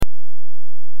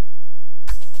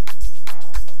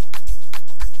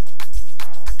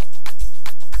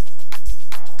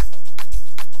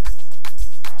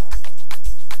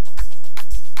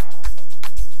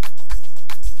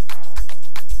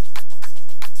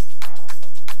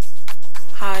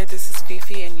Hi, this is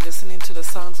Fifi, and you're listening to the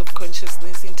Sounds of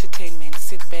Consciousness Entertainment.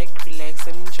 Sit back, relax,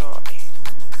 and enjoy.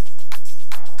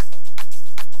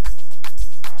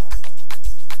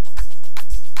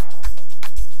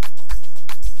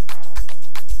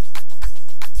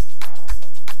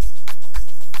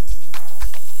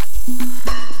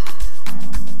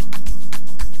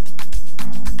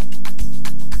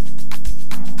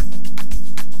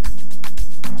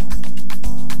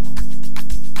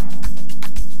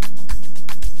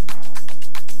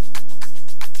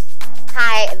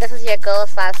 Hi, this is your girl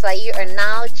Sasa. You are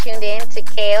now tuned in to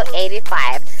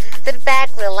KO85. Sit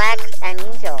back, relax, and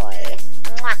enjoy.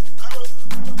 Mwah.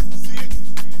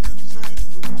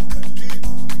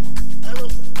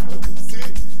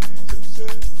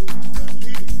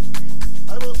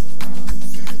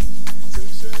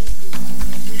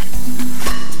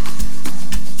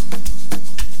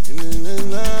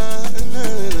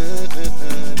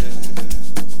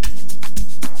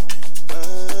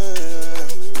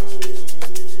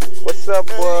 What's up,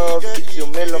 world? It's your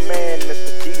mellow man,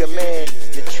 Mr. Giga Man.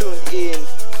 You're tuned in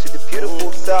to the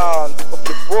beautiful sound of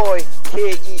your boy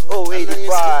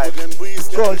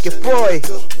KEO85. Called your boy.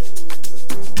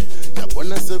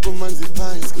 Yabona sekumanzi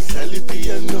phansi kuhlala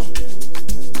ipiano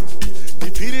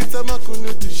Ngiphiritha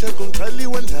amakhunu dishako ngiqali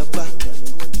wendaba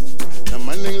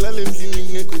Namane ngilala endlini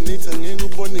ngekunitha ngeke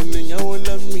ubone nenyawo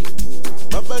lami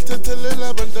Babathethelela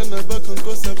abantwana bakho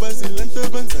nkosi abazi lento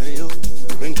benzayo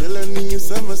Bengicela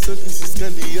ningisa amasokisi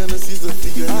iskandiyana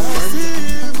sizofika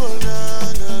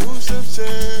Asibonanga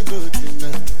uShevchenko thina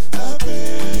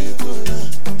Abekona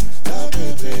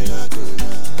abebekona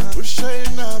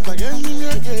Ushayina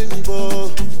bagenye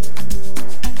bo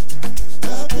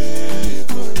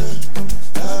Abekona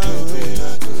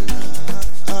abebekona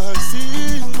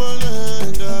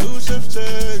Asibonanga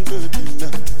uShevchenko thina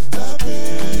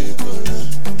Abekona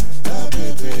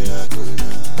abebekona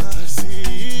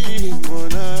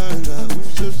Asibonanga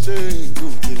uShevchenko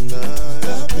thina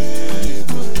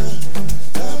Abekona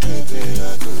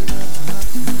abebekona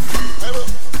Hello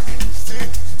see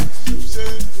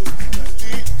Shevchenko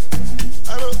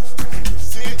Hello,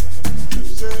 see,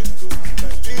 Shevchenko,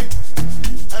 Dali.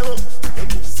 Hello,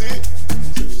 see,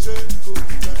 Shevchenko,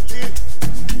 Dali.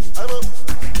 Hello,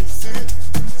 see,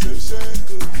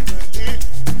 Shevchenko, Dali.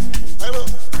 Hello,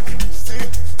 see,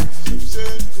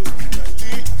 Shevchenko,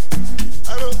 Dali.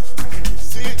 Hello,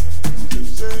 see,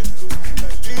 Shevchenko,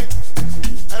 Dali.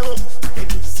 Hello,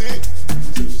 see,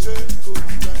 Shevchenko,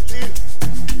 Dali.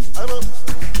 Hello,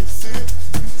 see,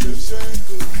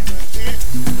 Shevchenko, Dali.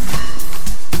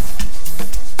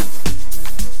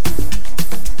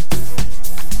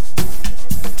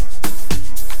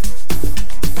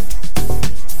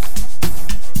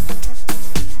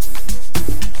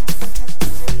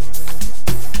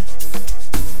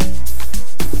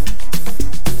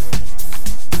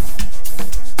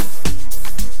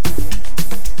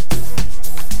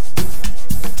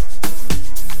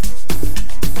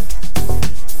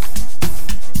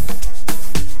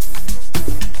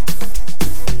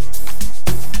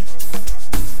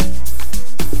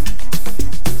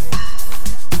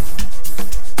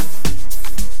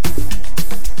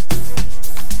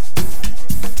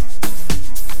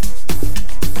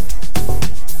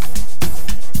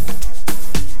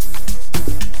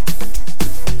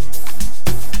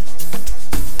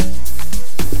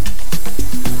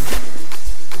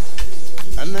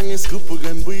 Anangesigubhu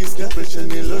kanbuyi singabhesha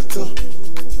neloto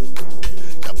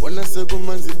Yabona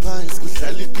sekumanzi phansi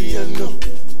kuhlala ipiano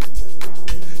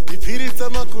Ngiphiritha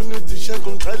amakhunu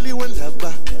dishako ngiqali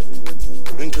wendaba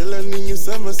Bengicela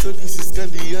ningisa amasokisi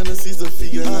iskandiyana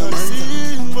sizofika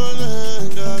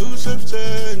Asibonanga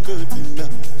uShevchenko thina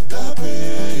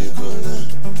Abekona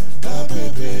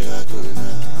abebekona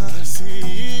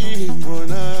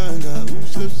Asibonanga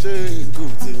uShevchenko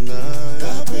thina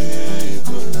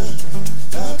Abekona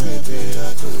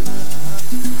abebekona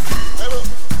Hello,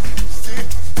 see,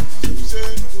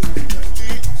 Shevchenko,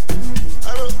 Dali.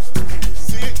 Hello,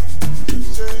 see,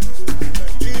 Shevchenko,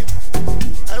 Dali.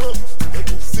 Hello,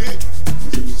 see,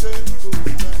 Shevchenko,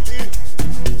 Dali.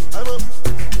 Hello,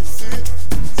 see,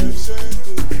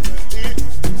 Shevchenko, Dali.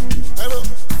 Hello,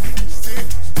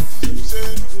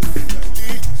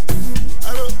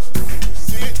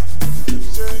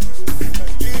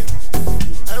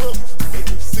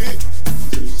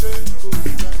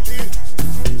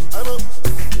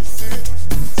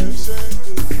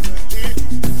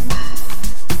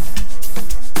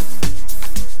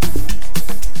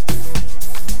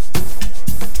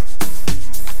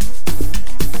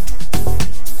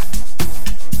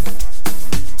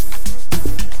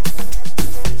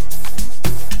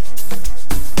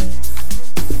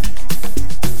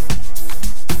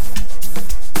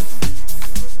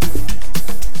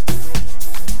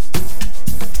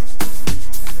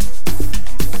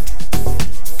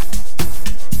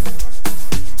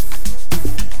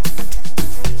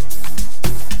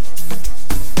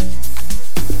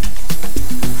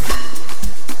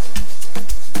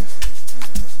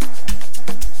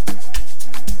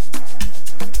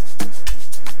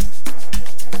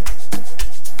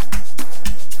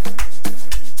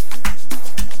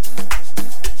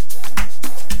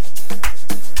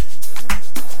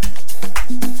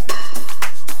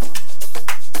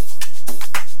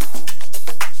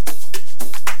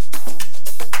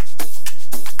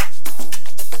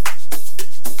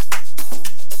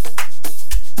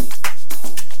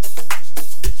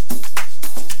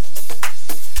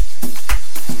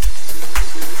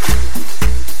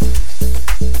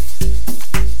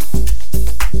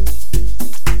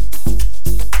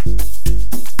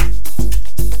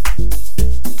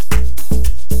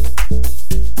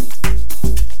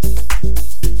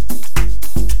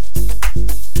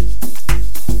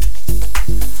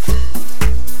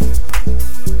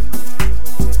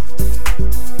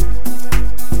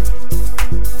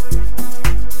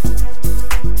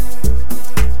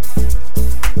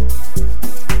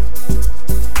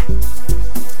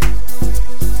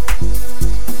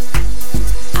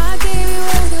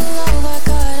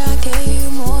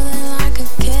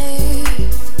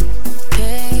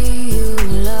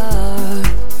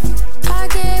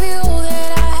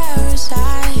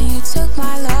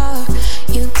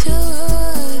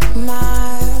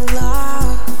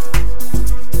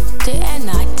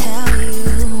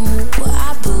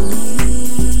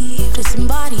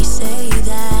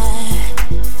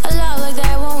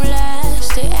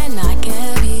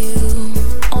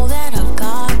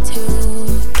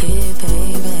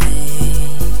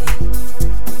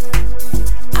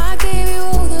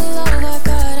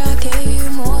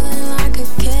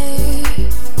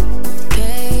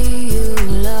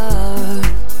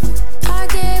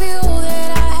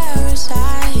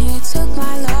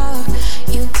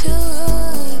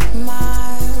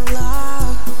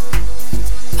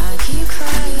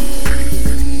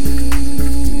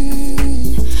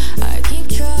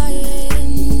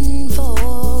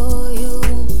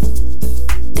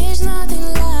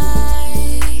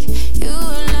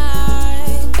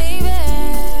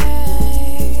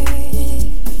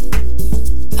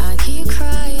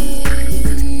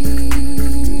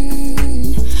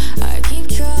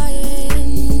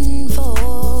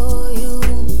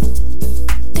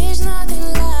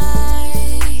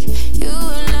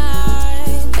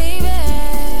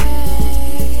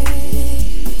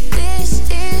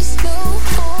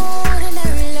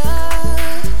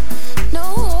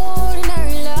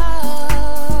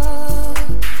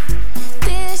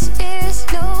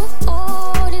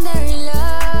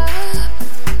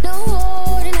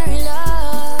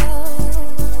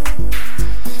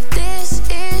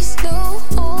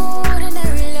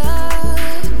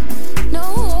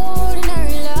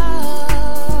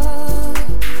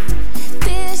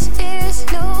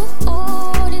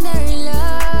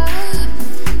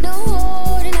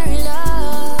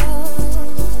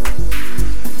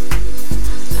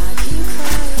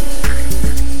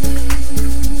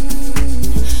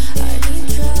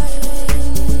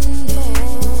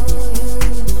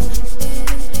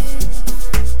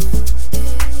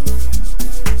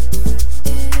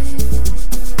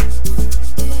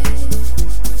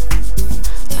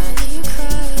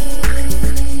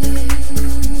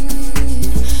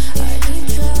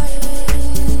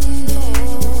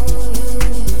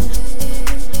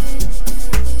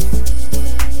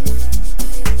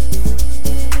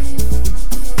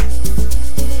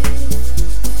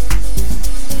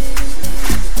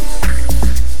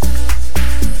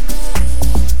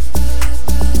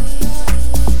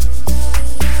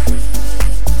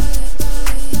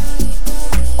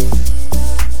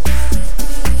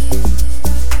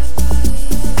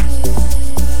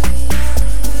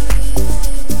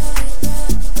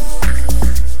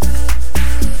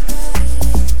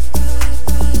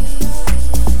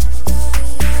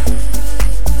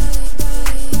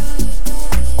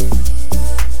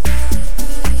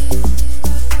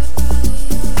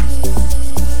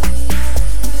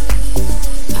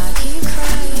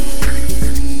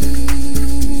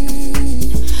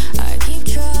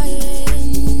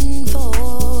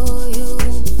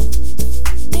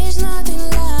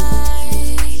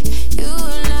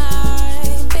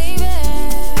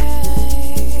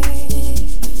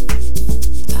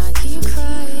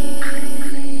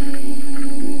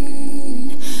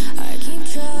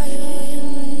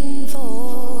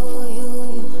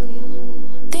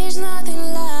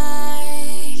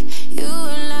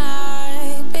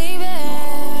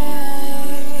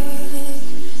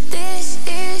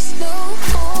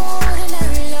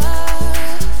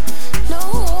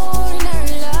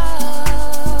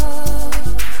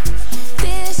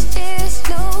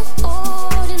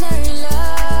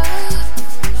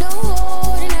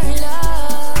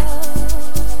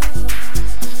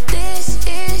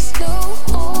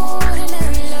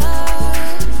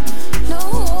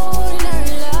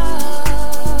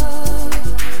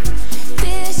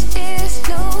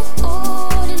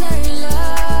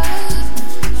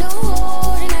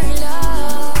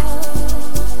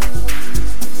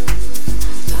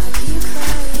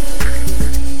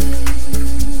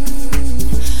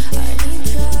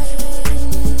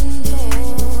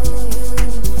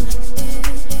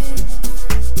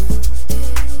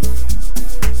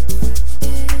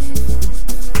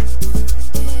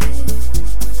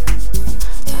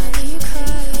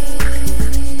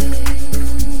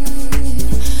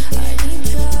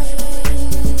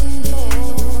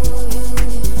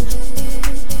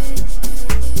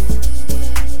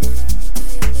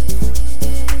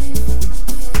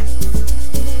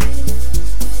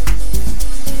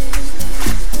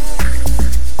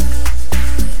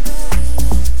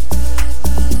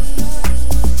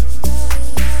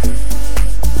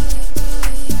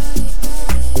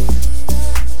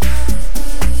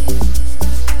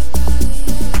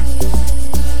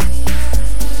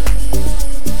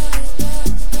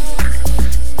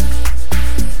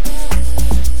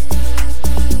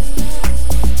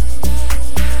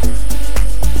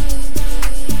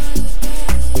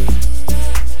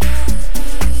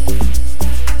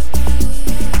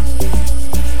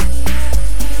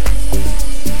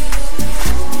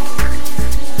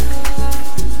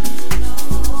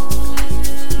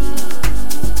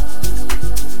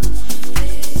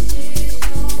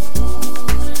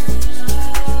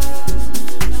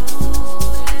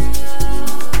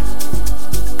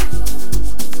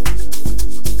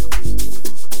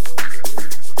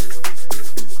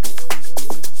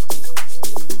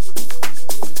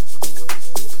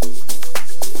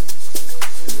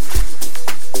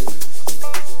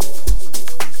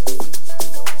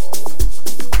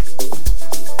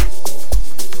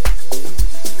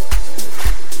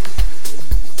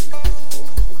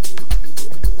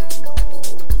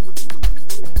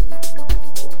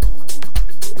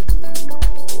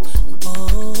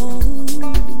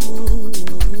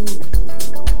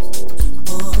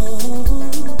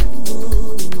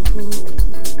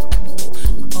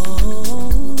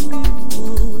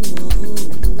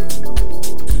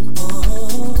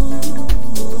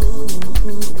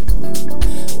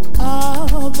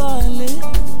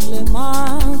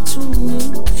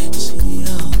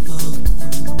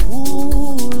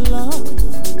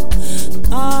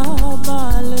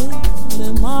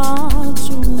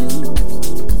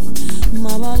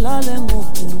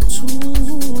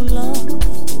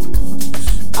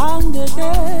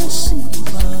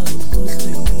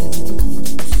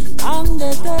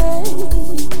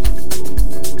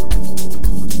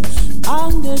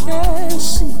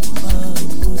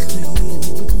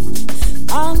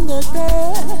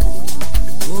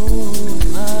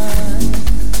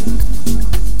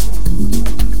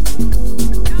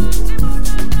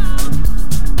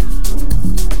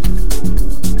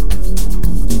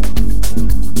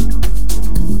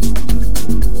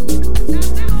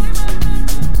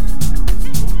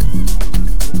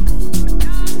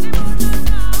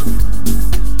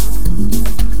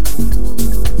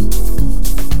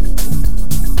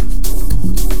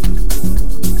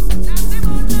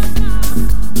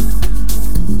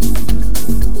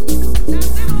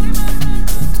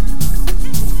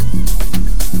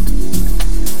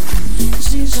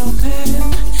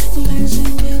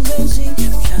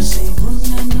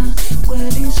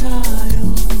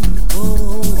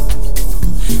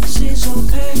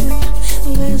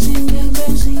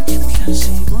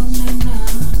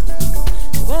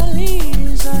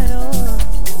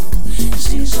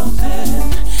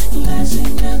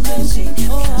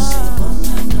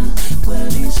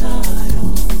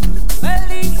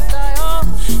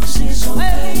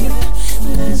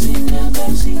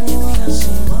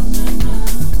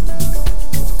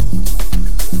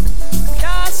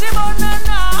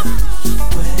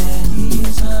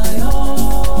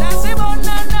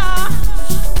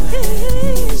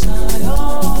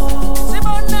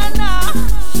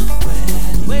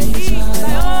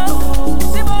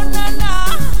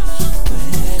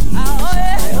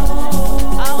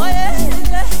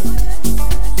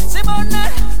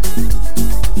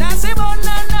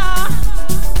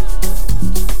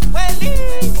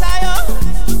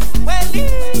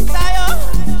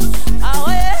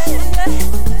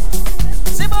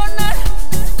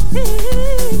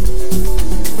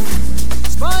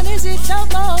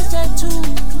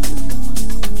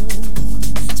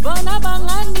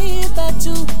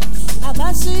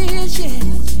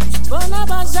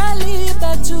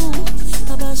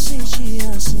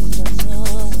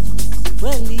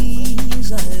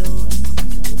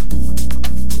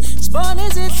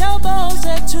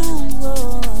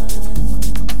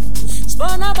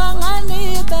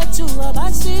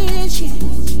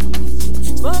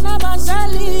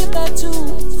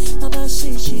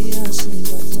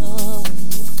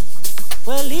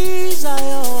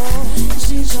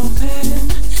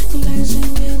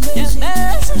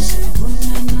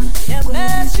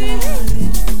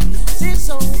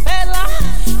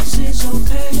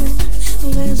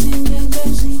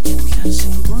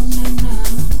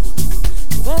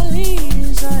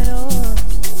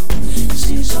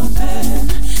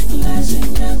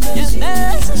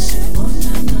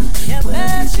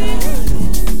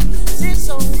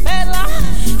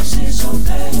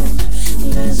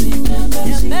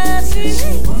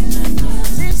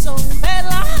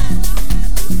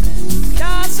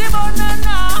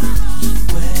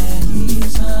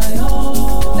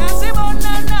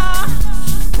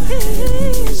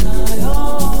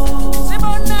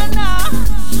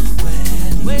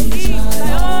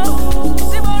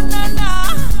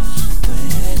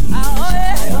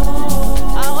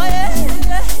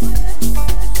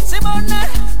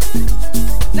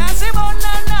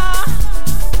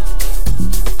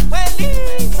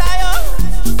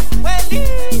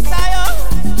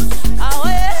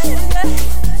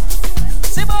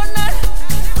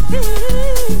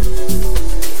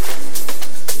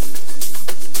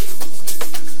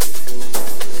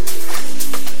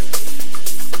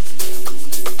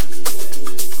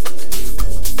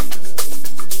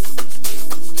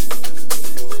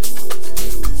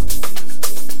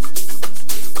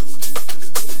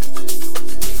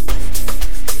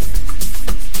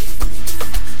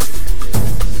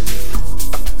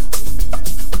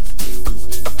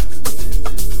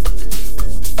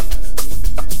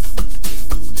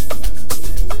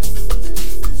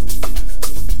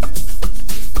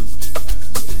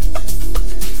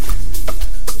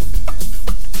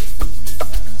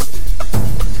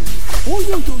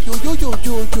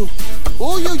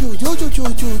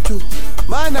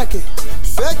 Manake,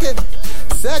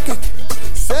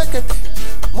 second,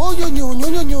 moyo nyu,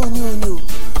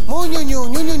 moyo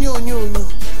nyu,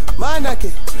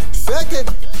 manake,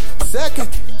 second,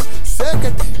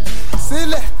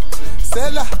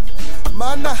 sela,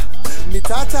 mana,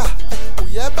 mitata,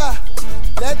 uyeba,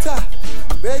 leta,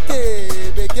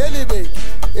 begelibe,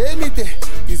 enite,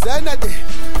 designate,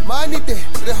 manite,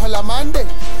 reholamande,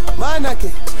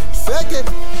 manake, second,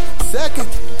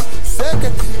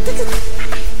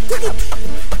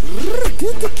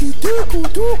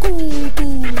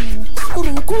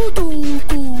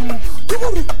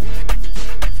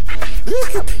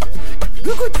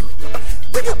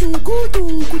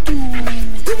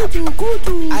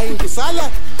 Ay, sala,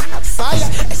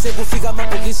 Sekufika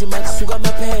amabhokisi makusuka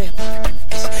amaphepha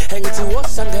engithi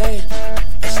wosangena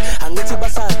angithi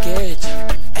basageja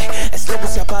esiloku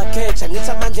siyaphakeja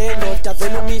ngithi amandla endoda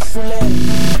vele umihlulela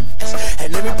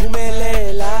noma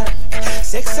iphumelela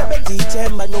sekusebenza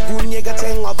ithemba nokunyeka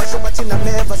thengwa basho bathi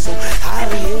nameva so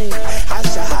hurry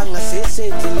ashahanga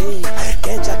sesendleleni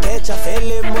geja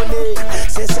vele emoyeni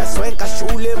sesiyaswenka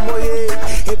shule emoyeni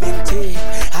ebengithe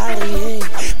hurry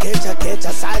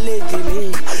geja sale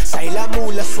endleleni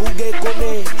sayilamula suke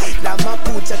ekoneni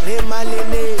namaphutha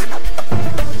nemaleni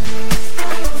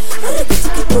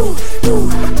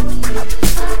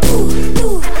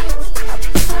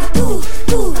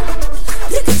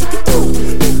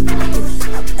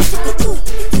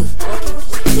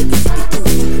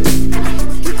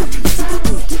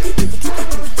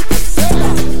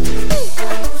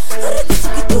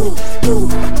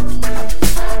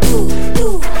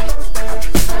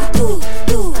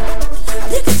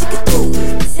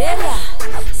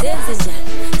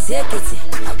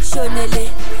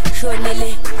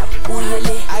shonele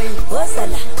uyele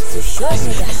wosala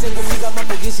sishonela sekufika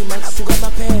amabhokisi makusuka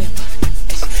amaphepha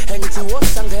engithi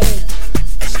wosangena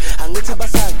angithi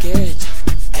basageja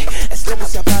esiloku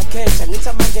siyaphakeja ngithi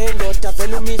amandla endoda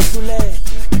vele umihlulela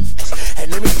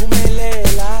noma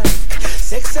iphumelela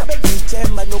sekusebenza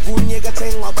ithemba nokunyeka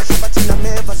thengwa basho bathi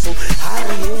nameva so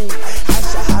hurry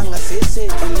ashahanga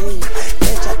sesendleleni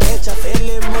geja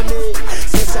vele emoyeni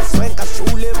sesiyaswenka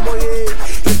shule emoyeni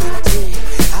ebengithe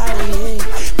hurry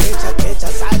geja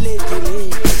sale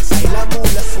endleleni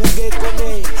sayilamula suke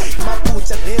ekoneni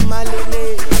maphutha nemaleni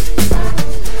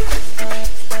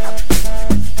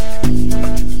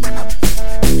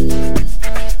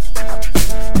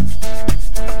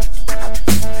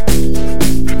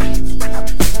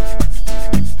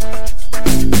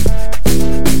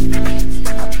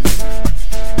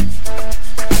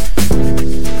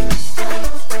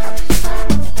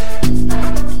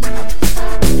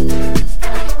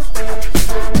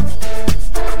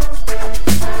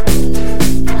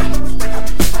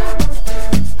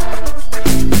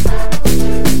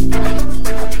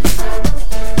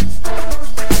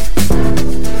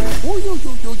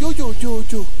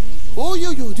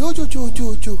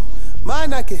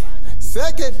Manake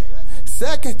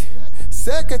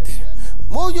sekete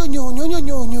moyo nyo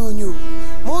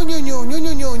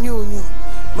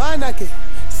manake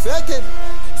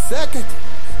sekete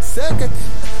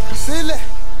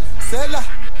sela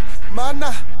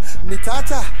mana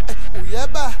mitata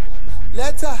uyeba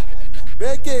leta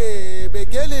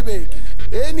begele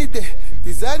enide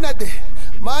designer de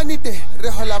manide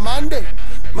rehola mande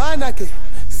manake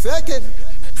sekete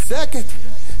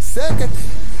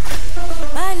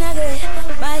Manage,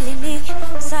 malini,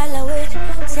 salawet,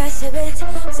 siyasebet,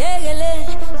 segele,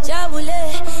 jabule,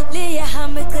 liya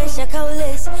hame kresha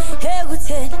kaules,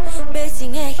 heguten,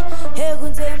 betingek,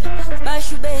 heguntem,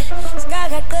 bashube,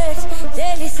 skaga kret,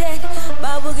 delisen,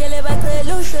 babugele bakre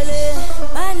lushele.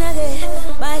 Manage,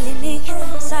 malini,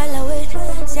 salawet,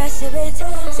 siyasebet,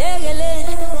 segele,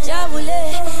 jabule,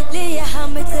 liya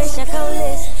hame kresha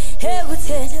kaules,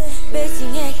 heguten,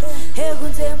 betingek,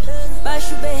 heguntem,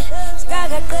 bashube,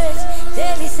 skaga kret,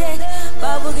 delisen,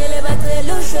 babugele bakre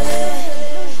lushele.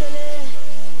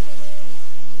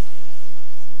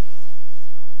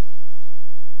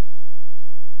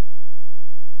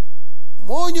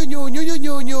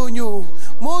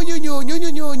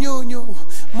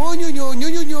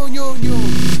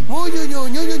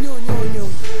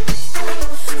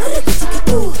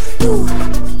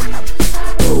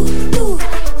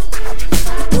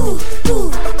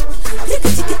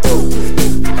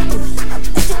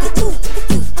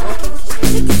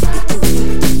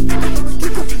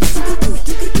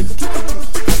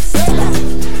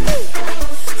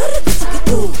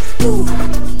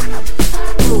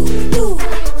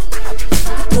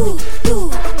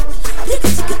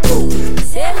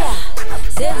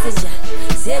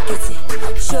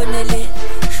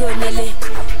 Shonele,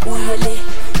 uyele,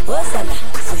 osala,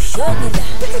 sushonela.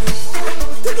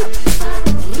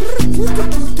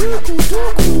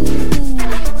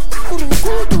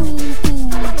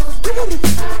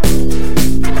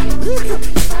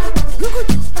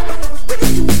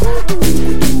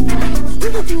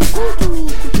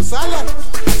 Sala,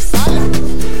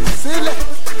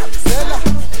 sela,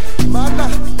 mana,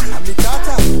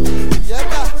 mitata,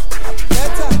 yeba,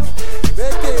 leta,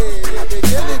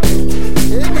 begele,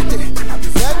 enide,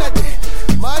 zenade,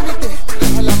 manide,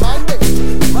 rehalamande,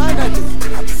 manade,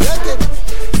 sekete.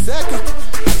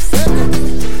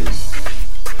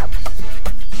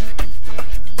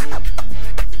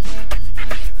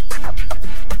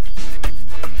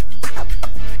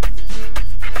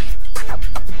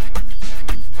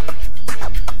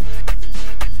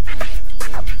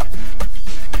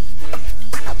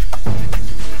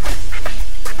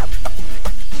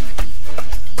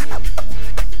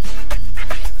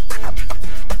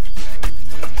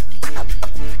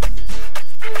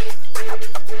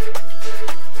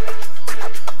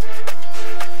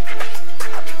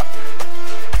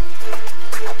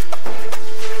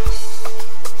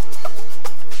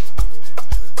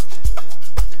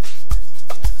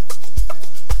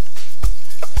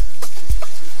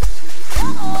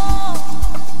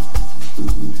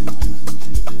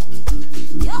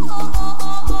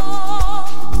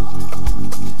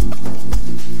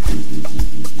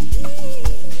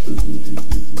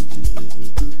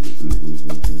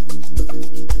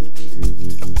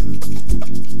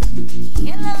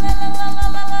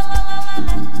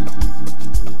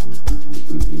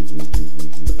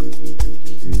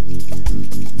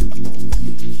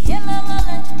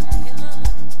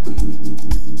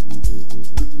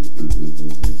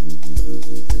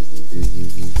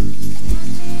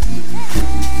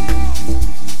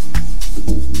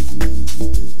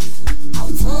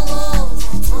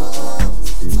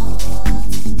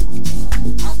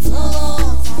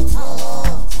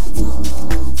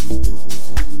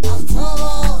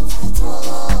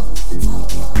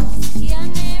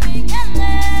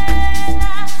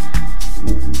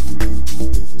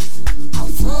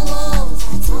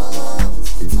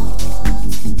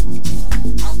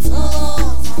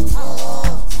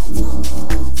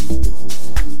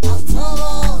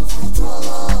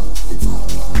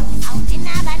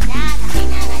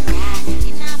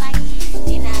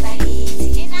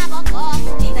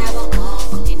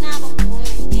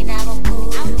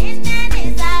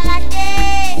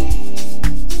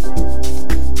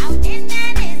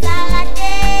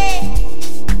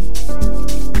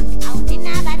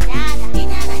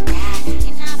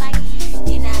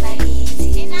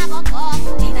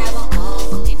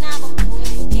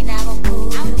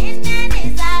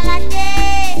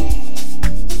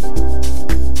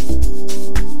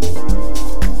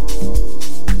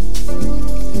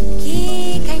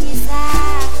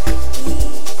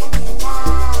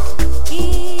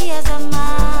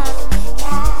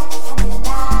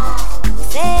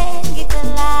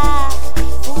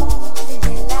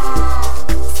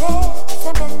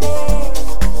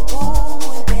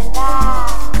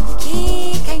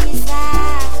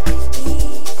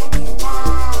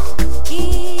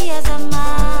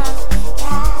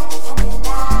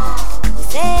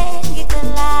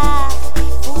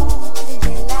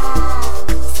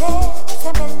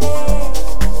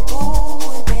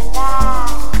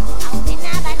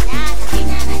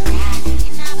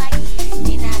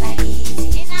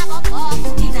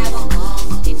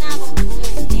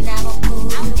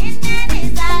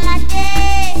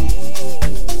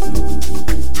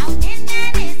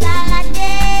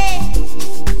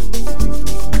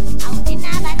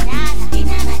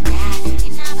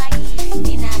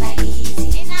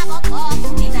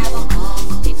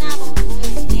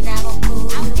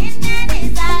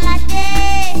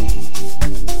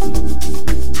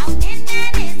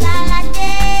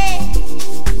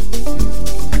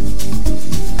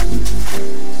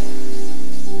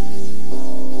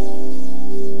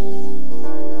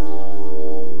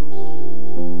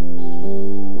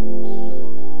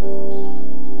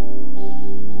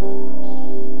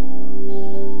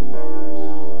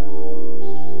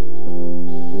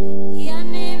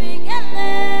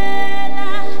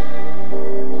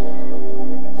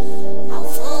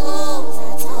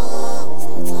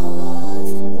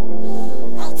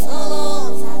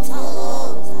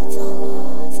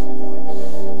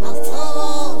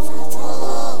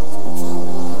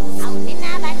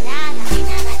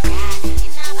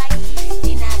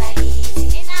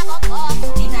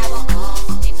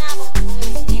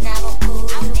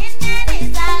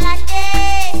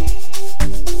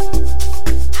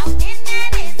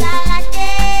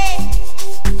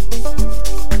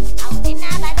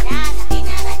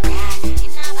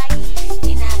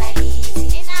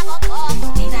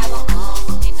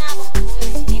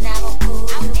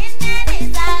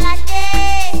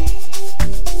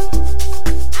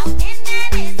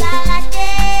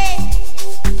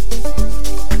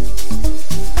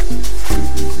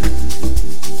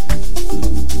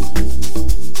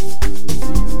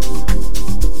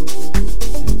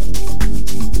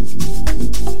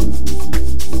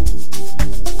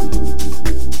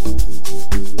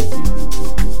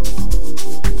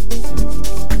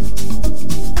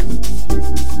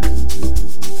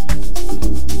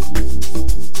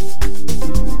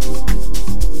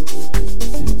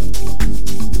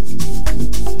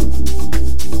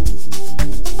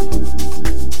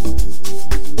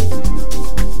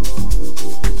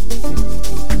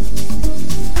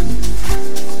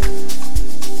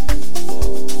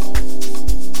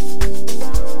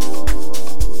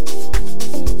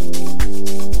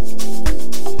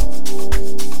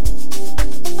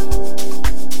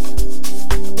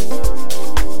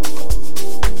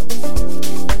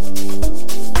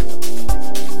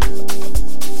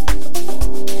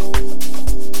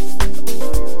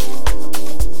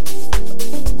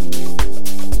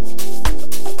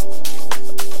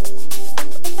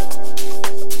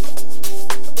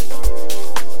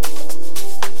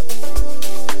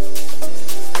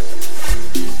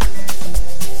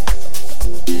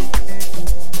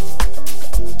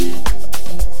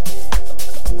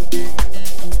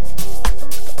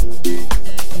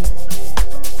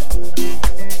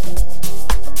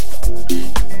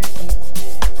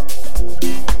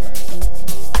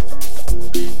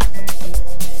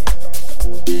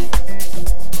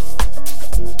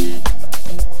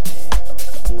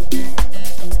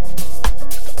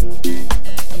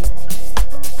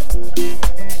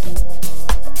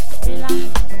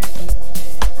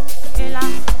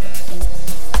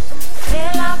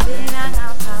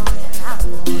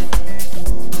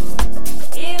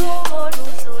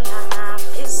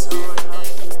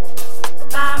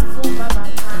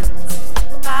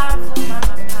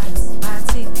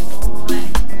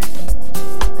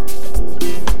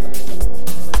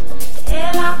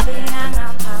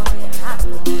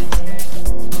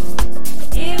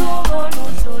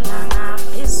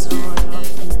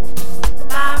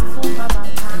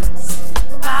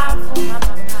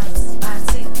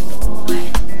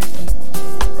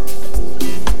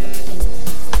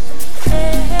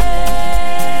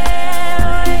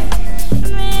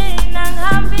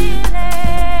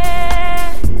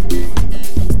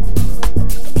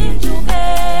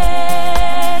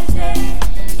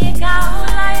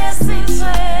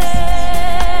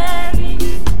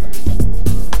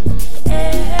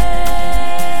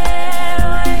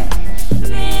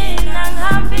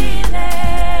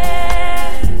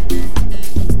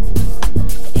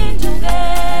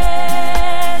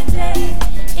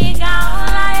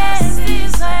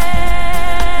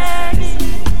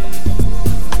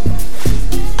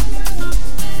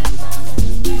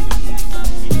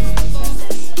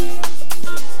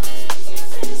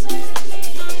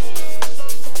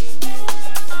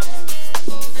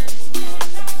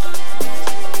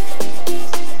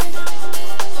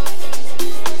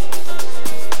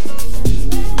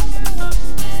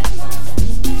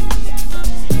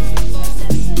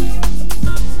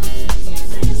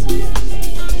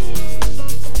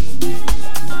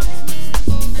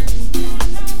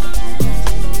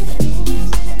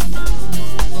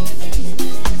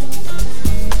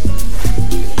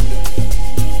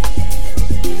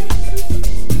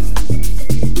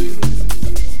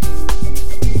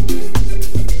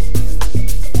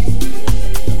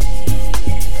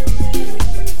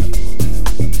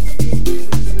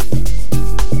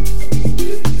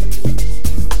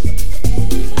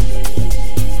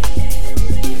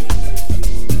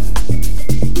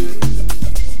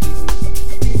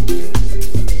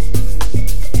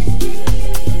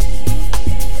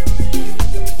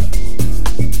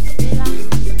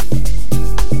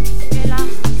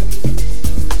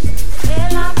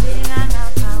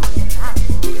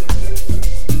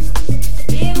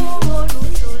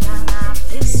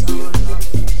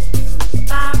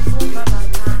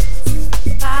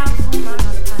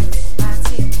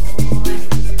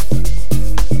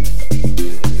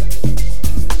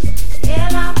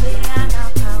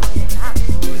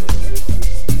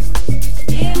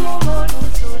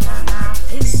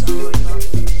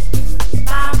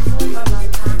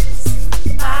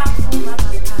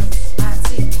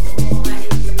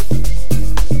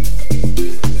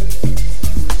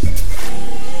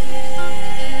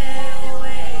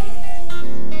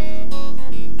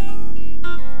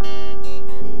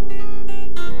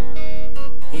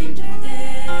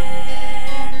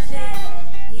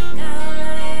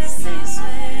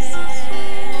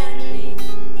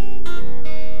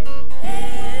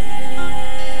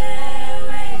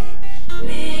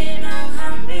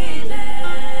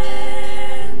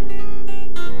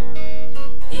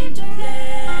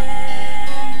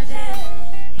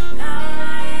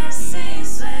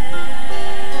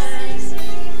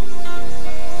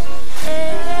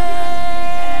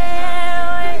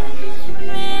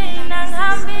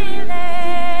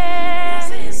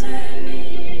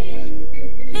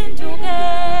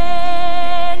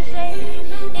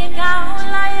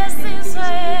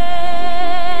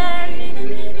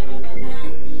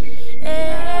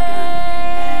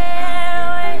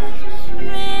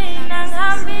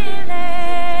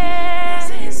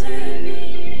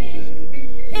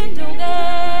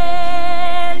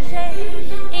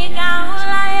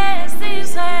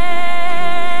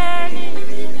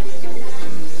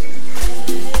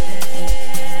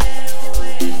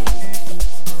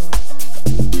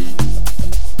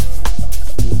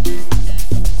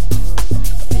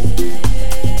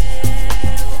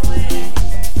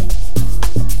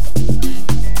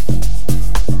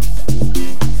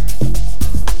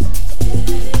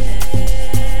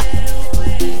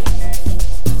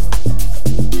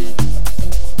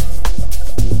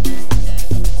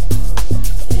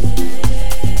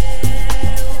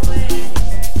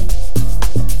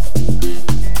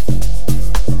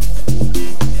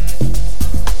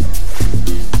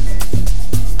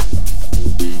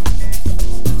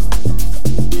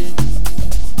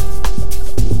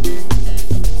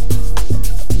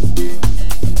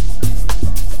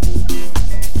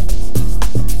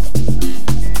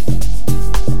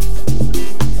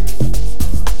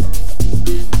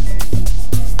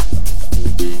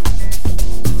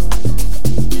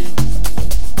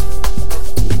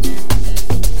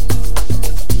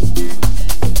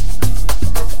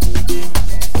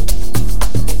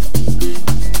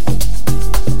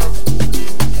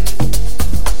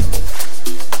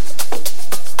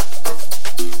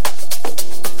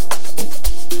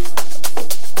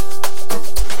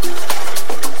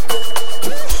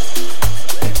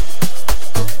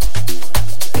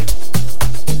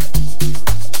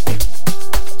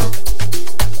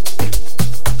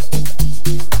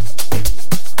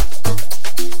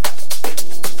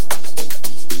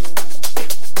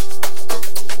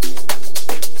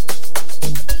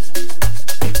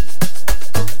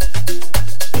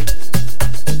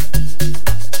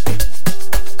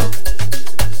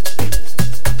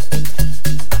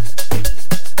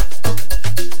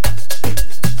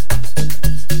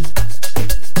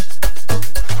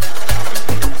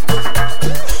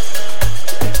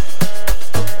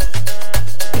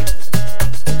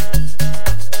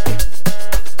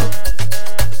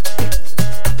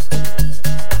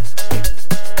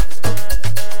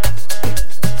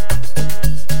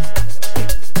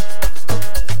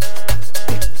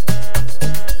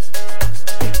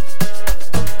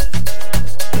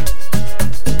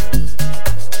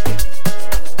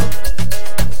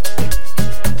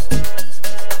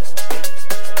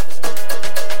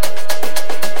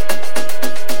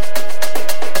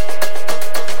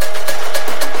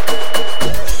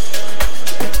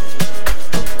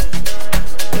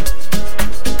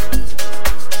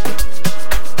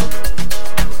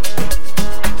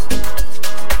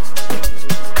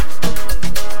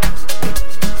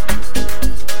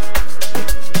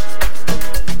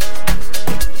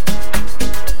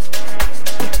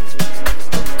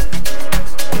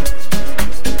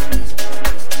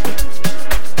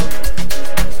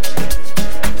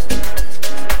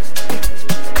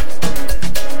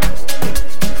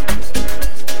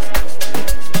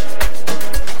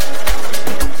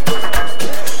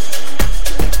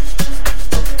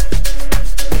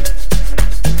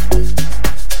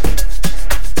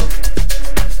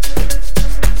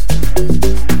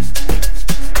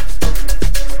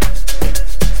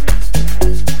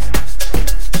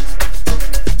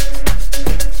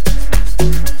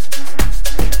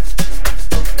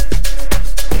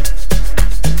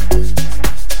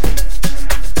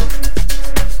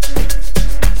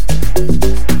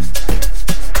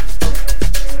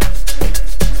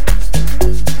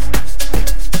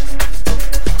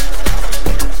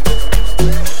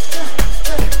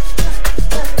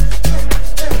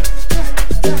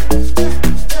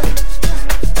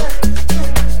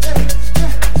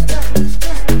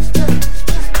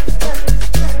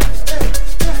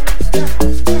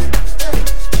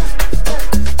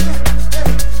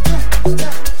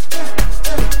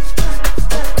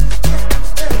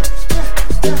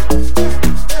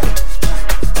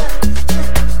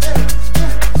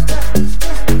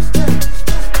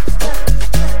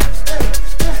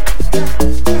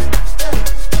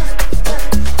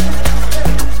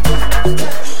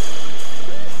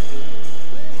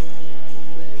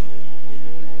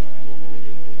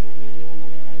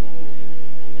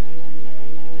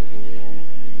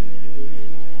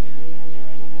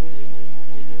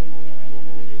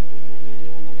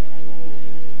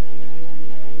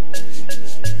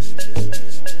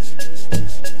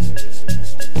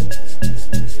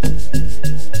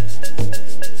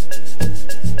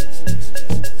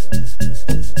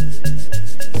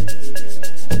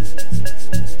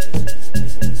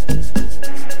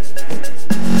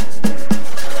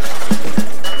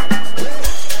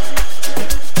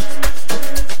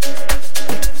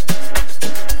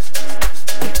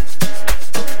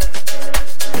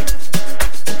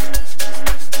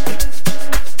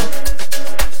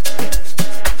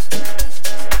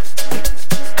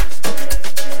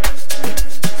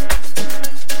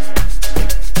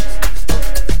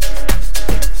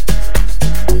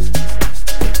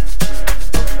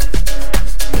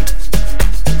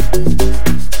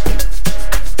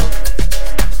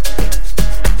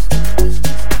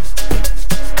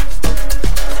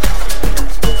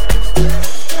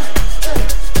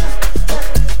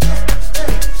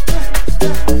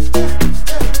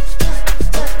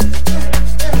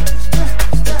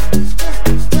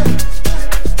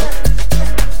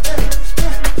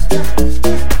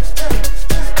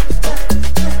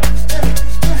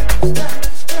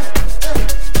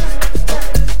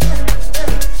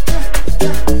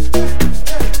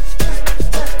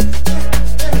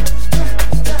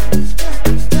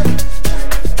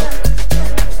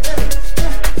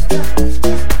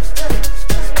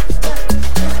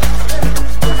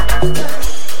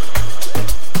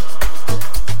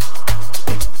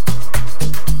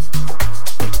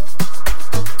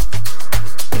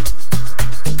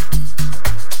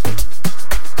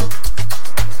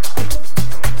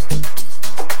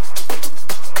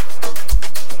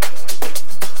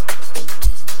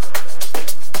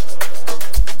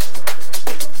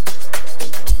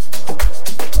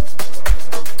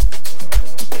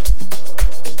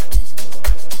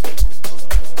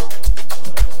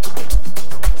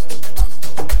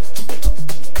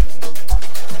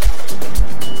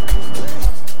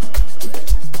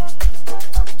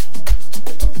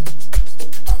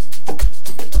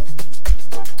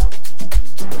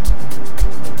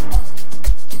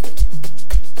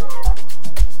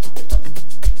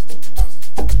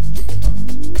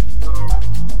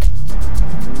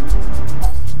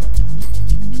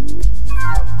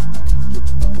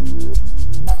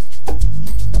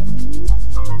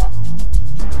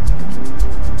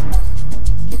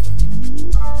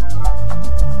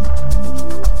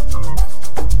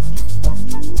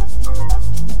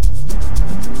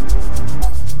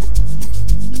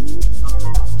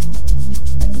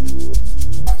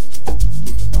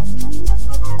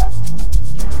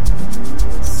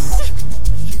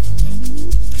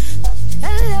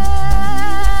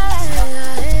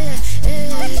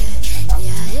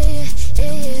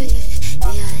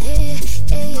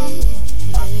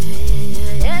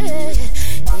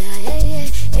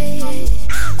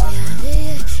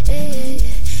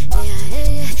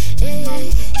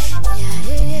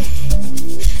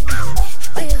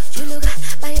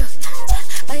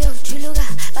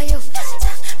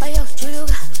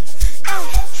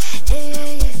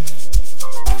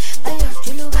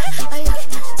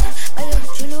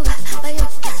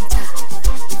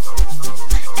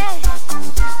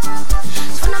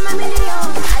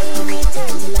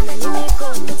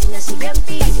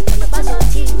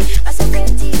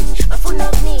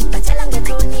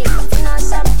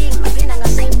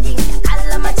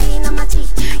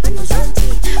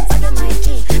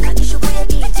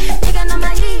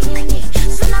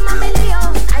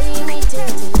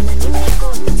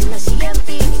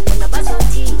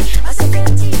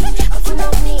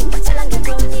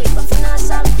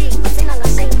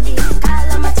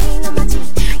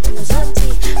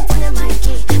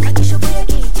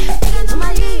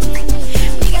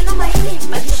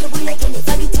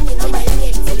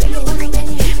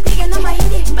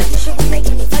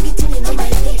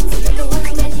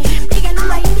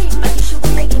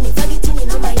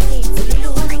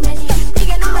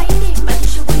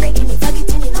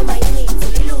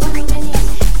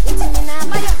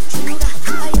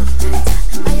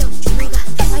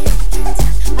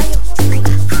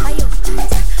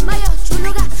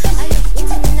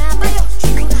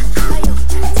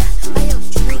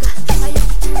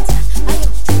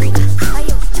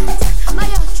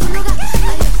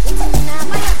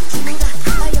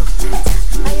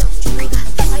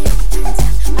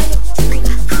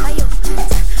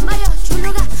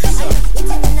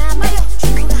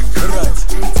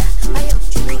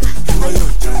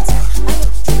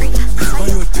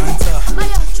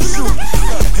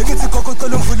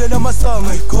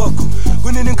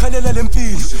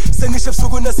 sibaningi sengisho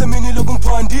ebusuku nasemini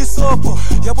lokungiphanda isobho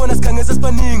yabona sikhangeza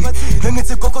sibaningi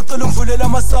engithi gogo cela ungivulela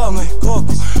amasango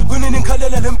gogo kunini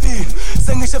ngikhalela lempilo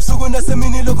sengisho ebusuku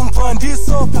nasemini lokungiphanda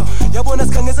isobho yabona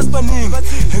sikhangeza sibaningi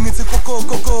engithi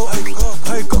gogo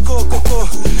hayi gogo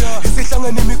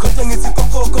isihlangene imikhonto ngithi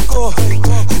gogo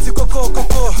ngithi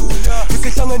gogo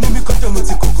isihlangene imikhonto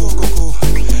ngithi gogo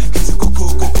ngithi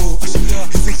gogo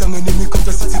isihlangene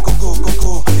imikhonto sithi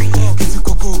gogo ngithi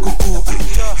gogo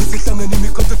isihlangene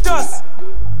imikhonto das.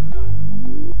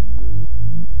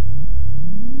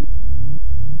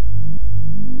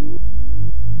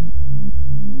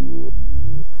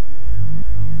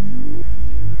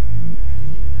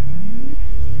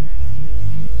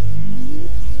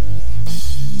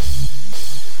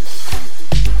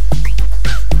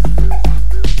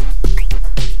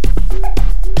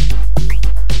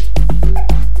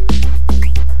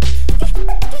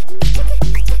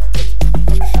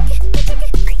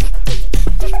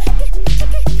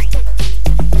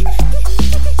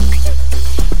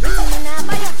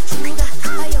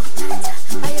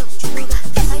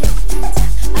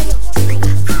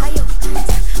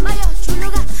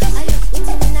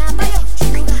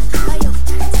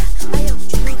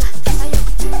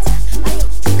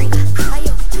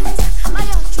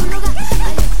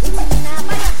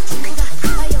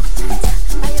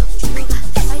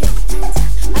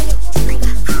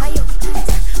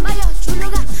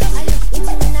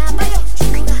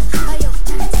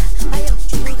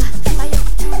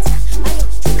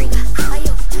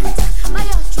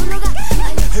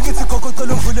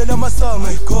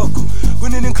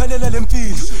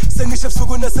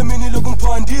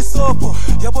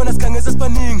 Yabona sikhangeza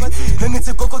sibaningi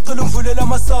engithi gogo cela ungivulela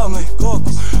amasango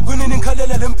gogo kunini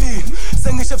ngikhalela lempilo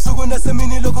sengisho ebusuku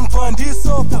nasemini lokungiphanda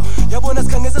isobho yabona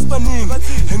sikhangeza sibaningi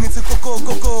engithi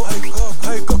gogo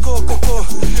hayi gogo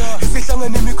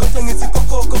isihlangene imikhonto ngithi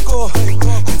gogo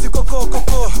ngithi gogo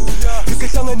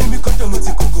isihlangene imikhonto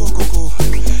ngithi gogo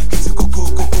ngithi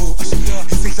gogo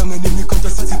isihlangene imikhonto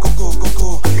sithi gogo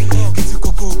ngithi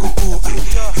gogo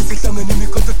isihlangene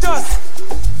imikhonto das.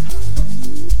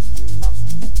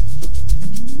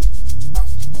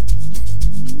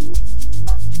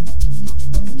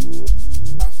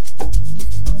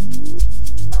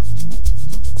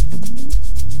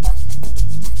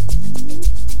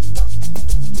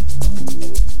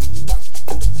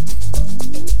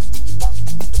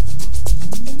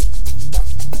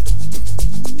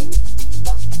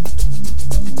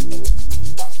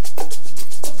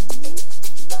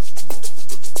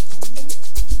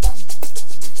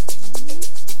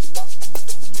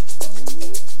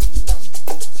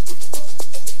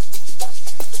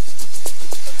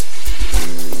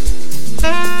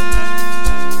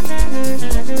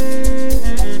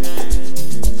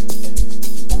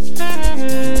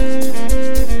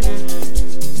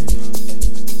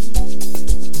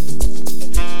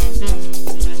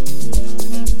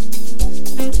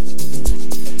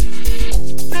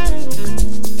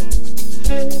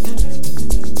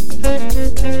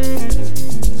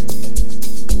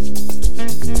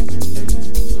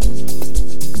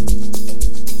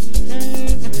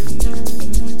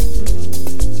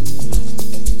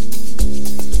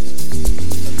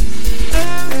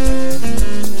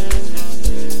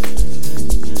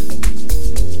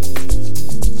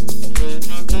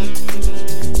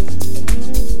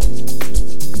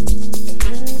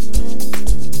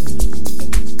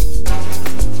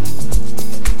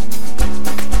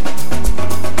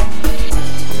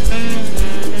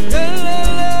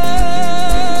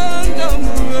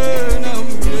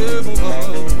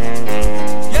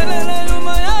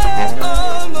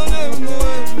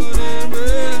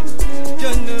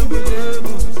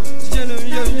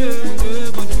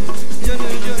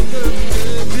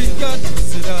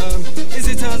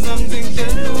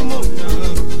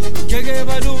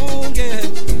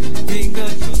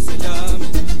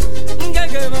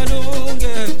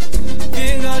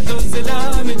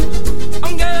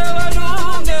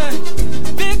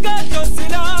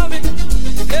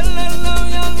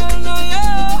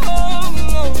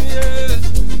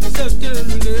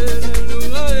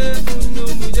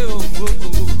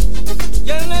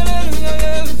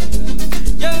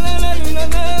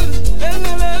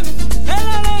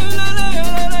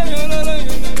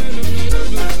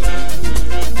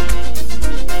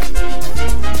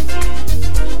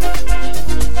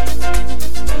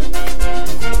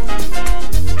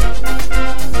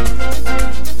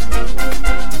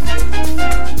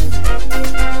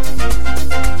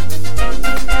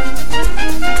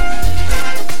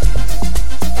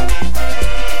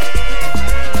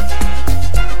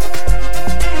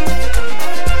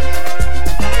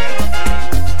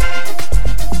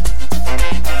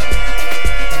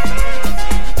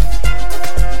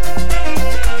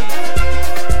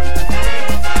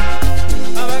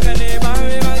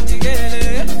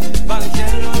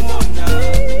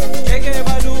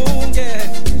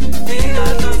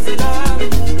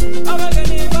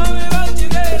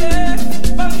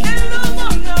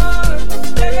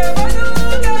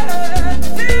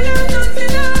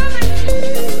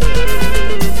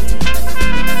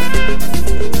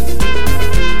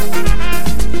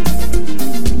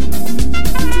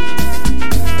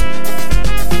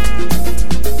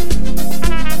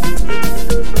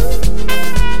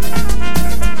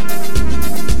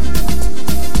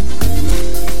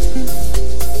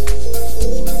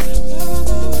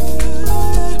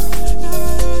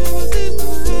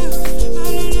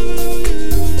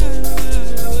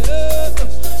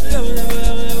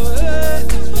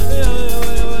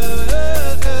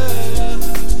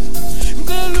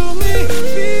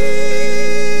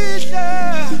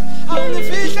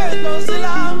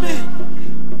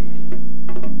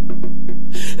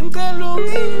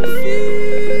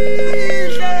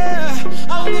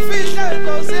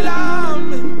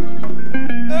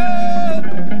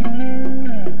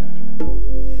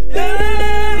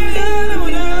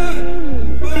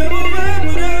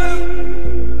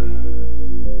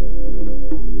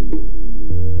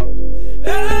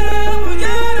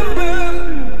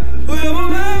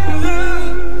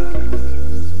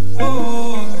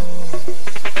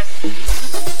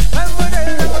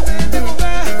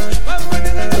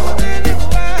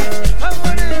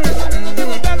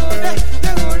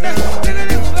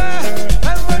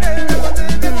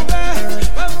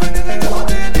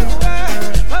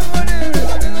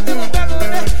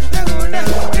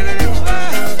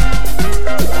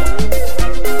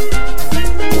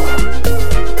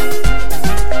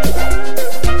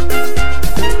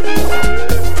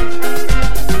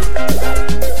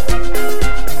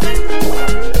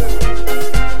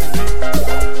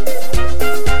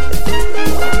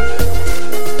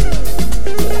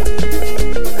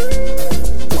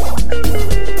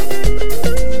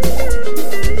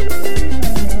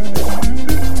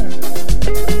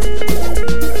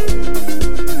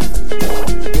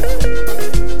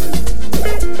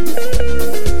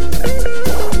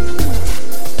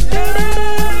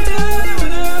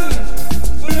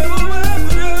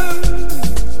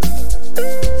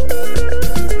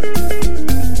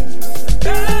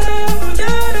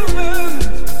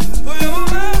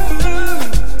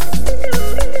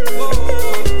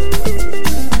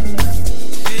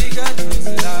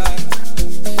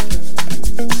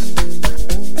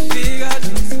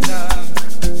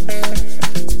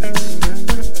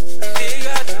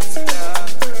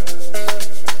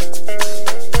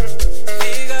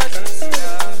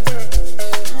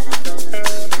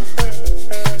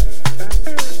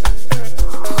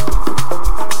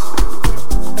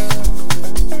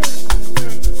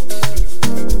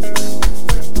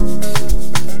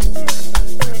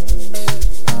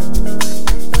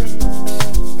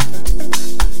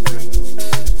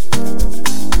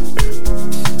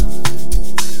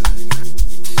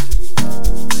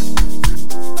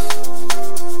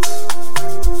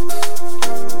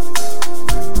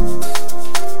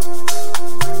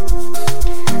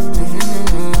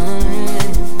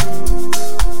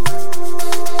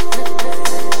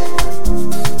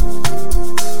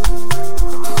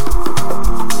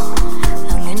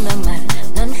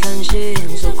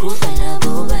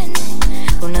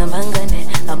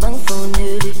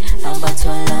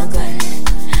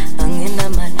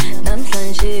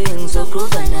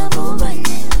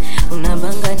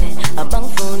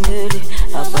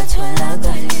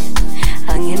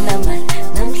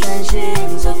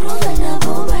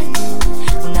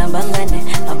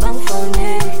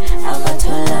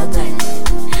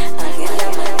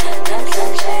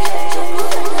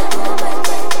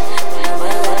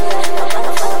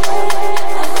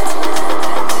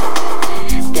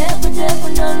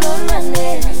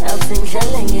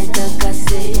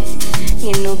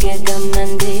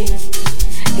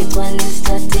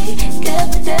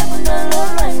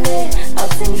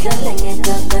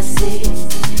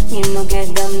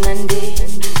 nginukeka mnandi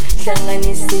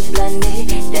hlanganisa iplane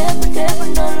debu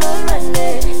nololwane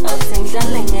awuthi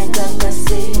ngidlale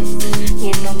ngekakasi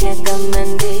nginukeka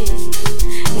mnandi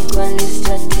ngigcwala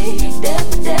istrate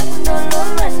debu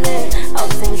nololwane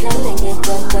awuthi ngidlale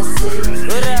ngekakasi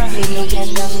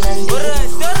nginukeka mnandi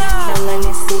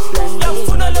hlanganisa iplane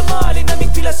yangifuna le mali nami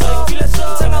ngiphila so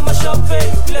ngithenga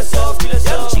ama-champagne ngiphila so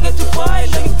yangijike Dubai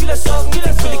la ngiphila so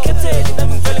ngivula ikhetheni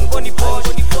nami ngivele ngibona iBosch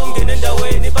ngene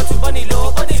endaweni bathi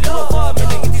banilo kwami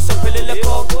ngithi sophelele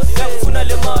khokho yangifuna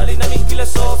le mali nami ngiphila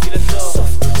so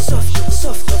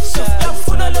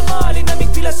yangifuna le mali nami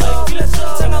ngiphila so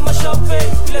ngithenga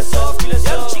ama-champagne ngiphila so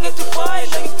yangijike Dubai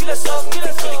la ngiphila so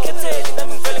ngivula ikhetheni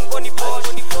nami ngivele ngibona iBosch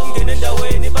ngene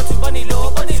endaweni bathi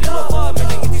banilo kwami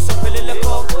ngithi sophelele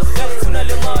khokho yangifuna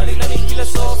le mali nami ngiphila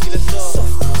so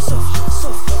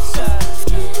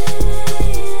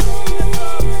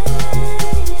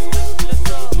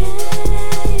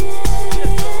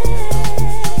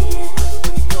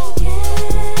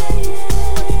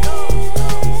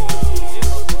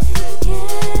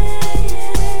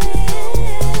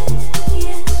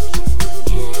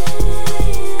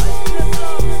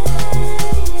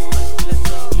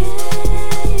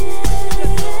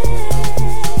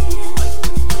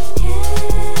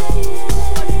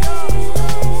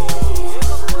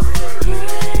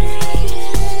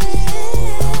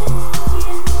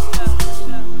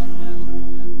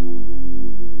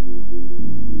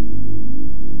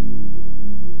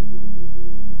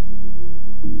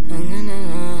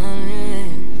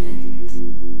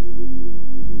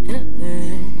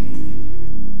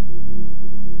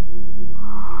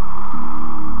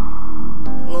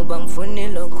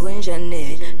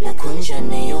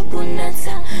lokhunjane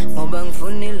yokunatha ngoba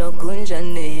ngifuni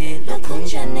lokhunjane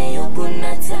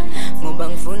yokunatha ngoba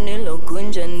ngifuni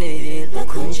lokhunjane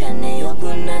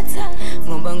yokunatha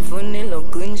ngoba ngifuni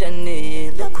lokhunjane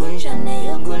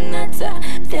yokunatha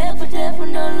debu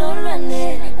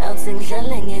nololwane awuthi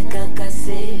ngidlale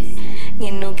ngekakasi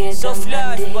nginukeka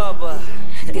mnandi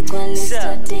ngigcwala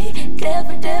istrate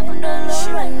debu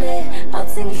nololwane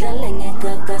awuthi ngidlale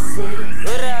ngekakasi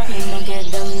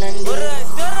nginukeka mnandi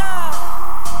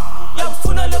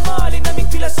yangifuna le mali nami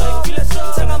ngiphila so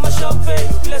ngithenga ama-champagne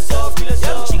ngiphila so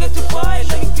yangijike Dubai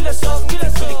la ngiphila so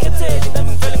ngivula ikhetheni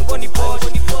nami ngivele ngibona iBosch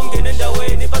ngene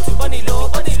endaweni bathi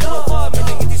banilo kwami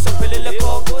ngithi sophelele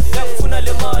khokho yangifuna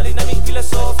le mali nami ngiphila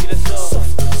so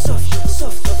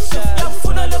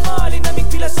yangifuna le mali nami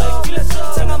ngiphila so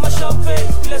ngithenga ama-champagne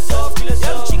ngiphila so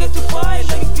yangijike Dubai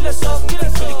la ngiphila so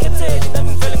ngivula ikhetheni nami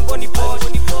ngivele ngibona iBosch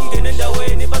ngene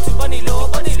endaweni bathi banilo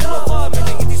kwami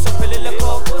ngithi sophelele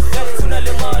khokho yangifuna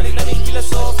le mali nami ngiphila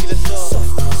so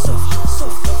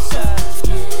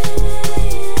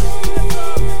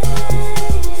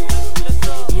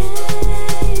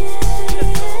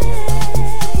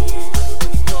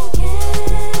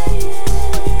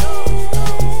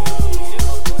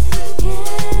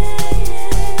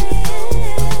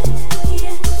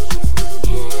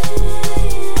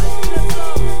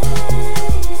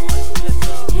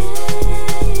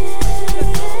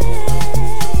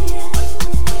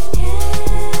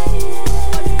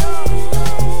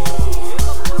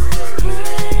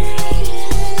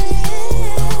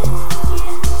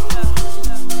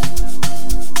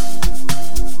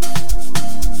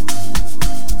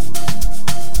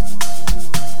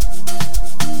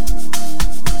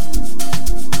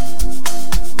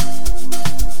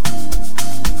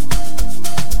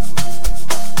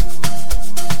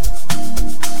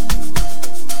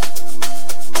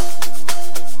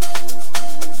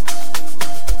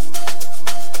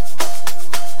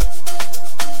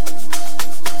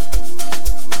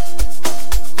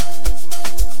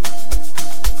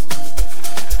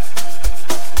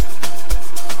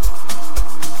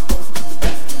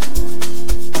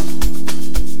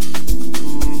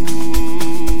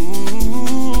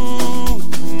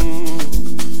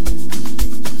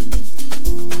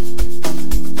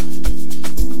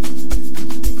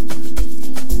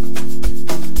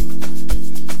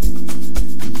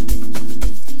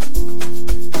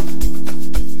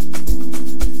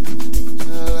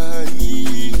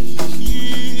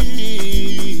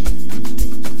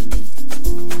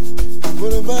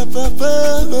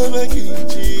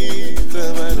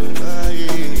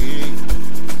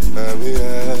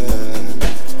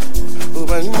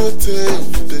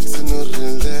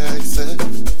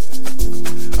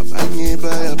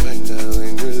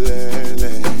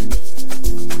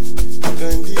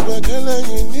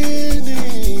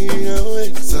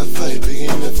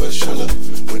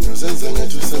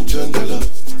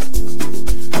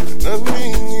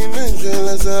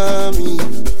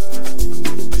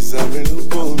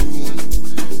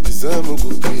ndizama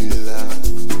ukuphila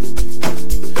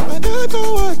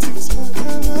akekho wathi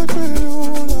kusakhala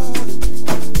kwelula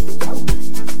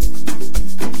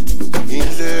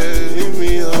indlela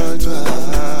imiyodwa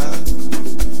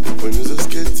wena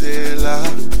uzosikethela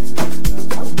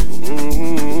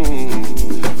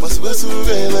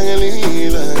wasukela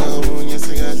ngelila ngamunye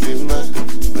sikahle imali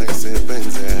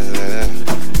ayisebenzele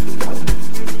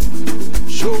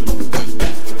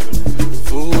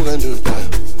vuka ndoda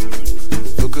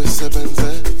vuka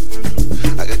usebenze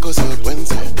akekho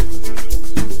zokwenze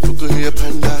vuka uye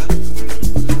phanda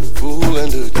vuka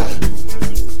ndoda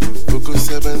vuka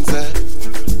usebenze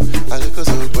akekho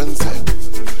zokwenze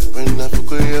wena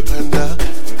vuka uye phanda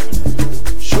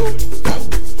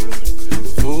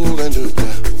vuka ndoda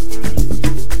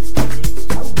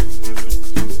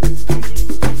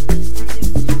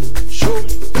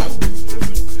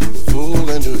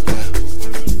vuka ndoda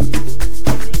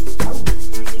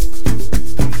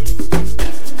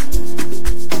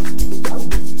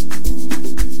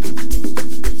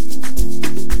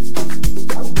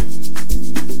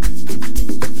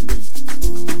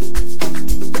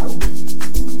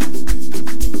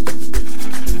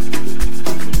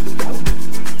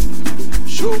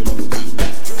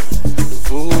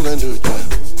vuka ndoda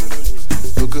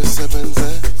vuka usebenze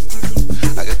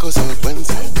akekho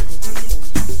zokwenze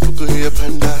vuka uye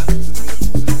phanda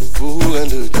vuka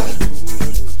ndoda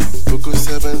vuka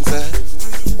usebenze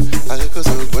akekho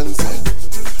zokwenze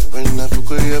wena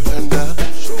vuka uye phanda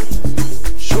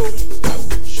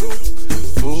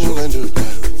vuka ndoda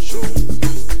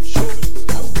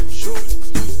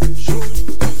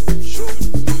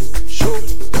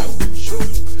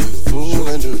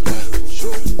vuka ndoda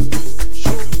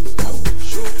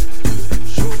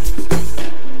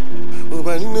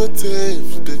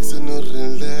ubanothefu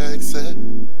tekusenorelaxe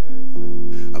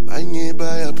abanye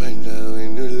bayaphanda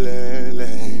wena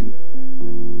ulele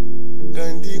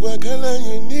kanti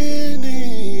kwakhalanye nini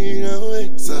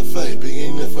ngawe safa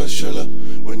ibhekene fashola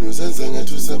wena uzenza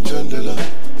ngathi usamjondela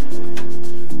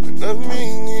nami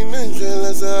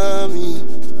nginendlela zami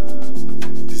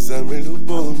ndizamela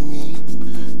ubomi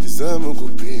ndizama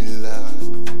ukuphila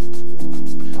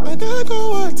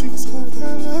akekho wathi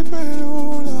kusakhala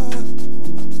kwelula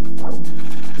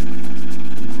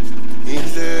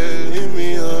indlela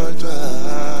imiyodwa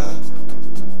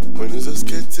wena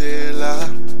uzosikethela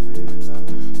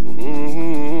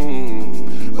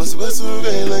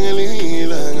wasukela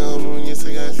ngelila ngamunye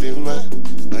sikahle imali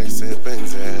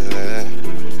ayisebenzele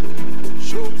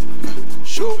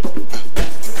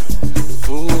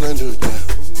vuka ndoda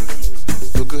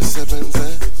vuka usebenze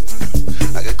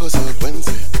akekho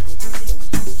zokwenze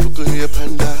vuka uye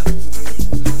phanda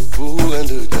vuka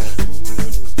ndoda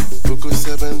vuka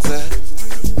usebenze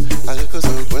akekho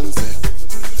zokwenze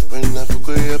wena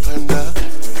vuka uye phanda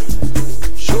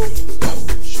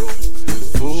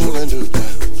vuka ndoda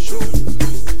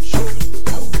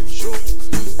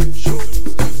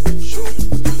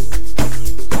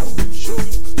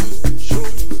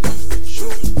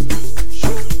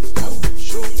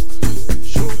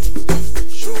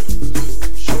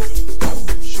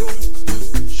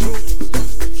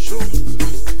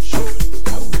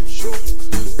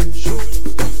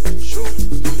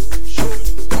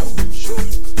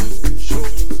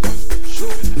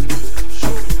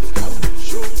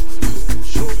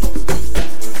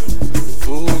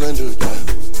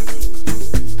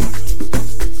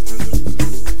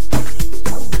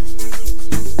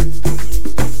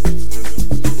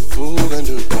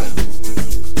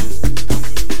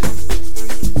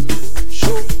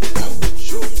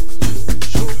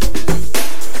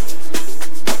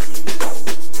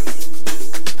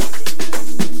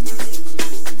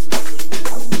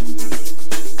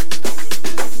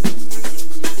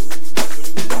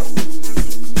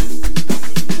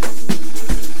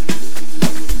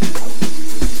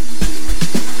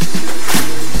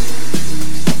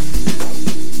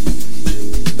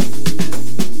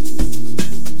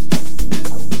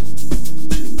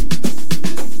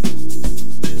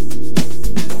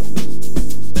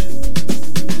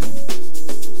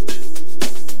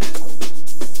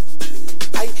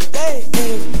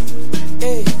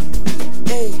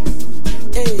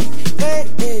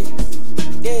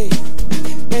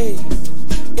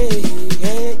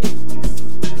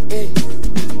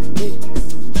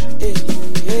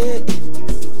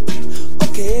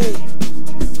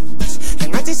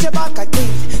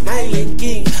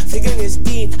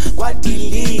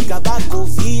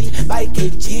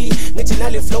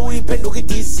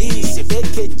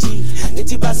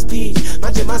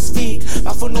masifika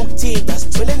bafuna ukuthinta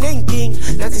sithwele nenking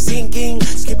nathi sinking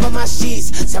skipha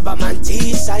amashisi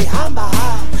siyabamantisa ihamba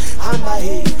hamba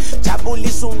hey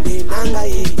jabulisa ungenanga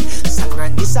hey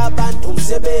sanganisa abantu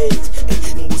umsebenzi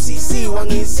ngusisiwa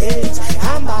ngizenza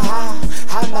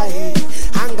hamba hey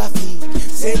angafiki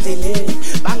sendleleni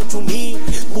bangithumi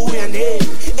buya neni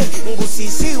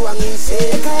ngusisiwa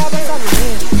ngizenza ekhaya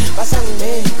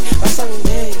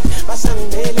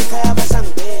basangimele ekhaya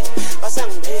basangimele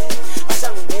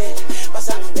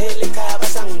ekhaya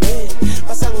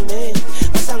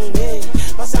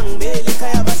basangimele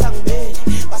ekhaya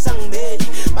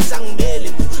basangimele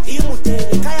imutele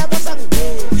ekhaya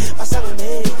basangimele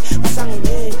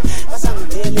ekhaya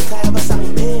basangimele ekhaya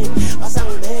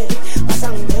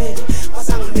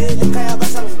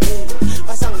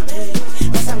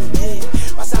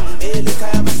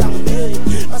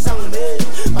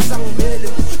basangimele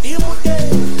imutele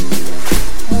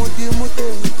mudi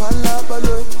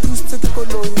palabalo tuseke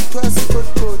kolo twasi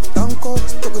koto tanko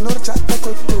tognor chatta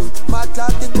koto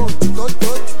matlati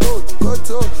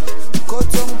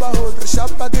koto bahol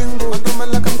rishapa gengo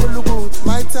andumala kangulugu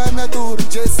my time ya dur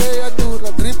jese ya dur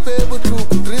gripe butu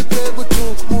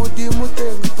mudi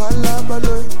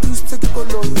palabalo tuseke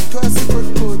kolo twasi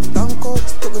koto tanko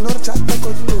tognor chatta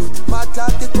koto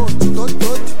matlati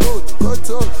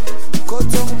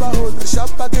koto bahol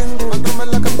rishapa gengo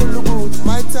andumala kangulugu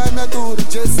my time ya dur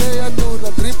jese ya dur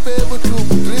gripe butu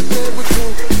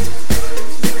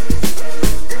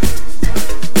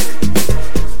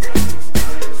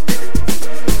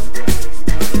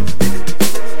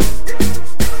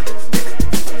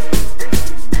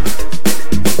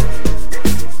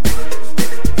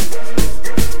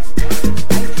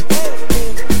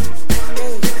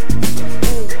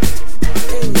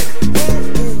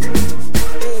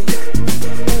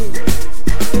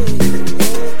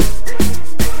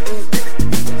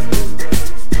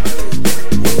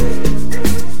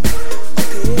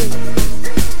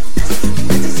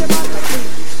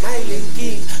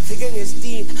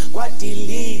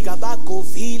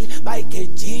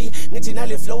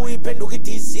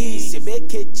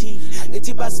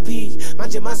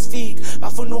manje masifika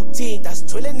bafuna ukuthinta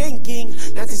sithwele nenking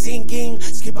nathi sinking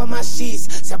skipha amashisi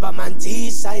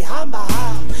siyabamantisa ihamba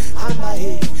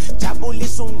hey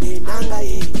jabulisa ungenanga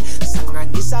hey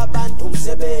sanganisa abantu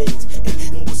umsebenzi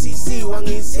ngusisiwa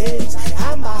ngizenza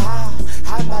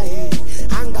hamba hey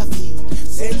angafiki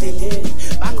sendleleni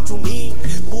bangithumi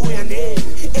buya neni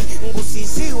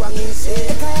ngusisiwa ngizenza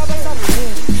ekhaya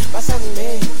basangimele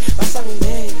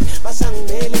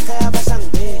ekhaya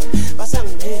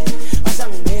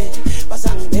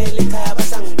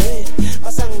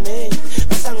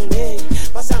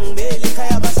basangimele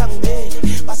ekhaya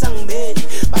basangimele ekhaya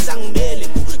basangimele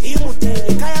imutele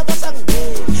ekhaya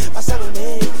basangimele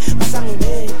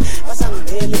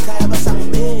ekhaya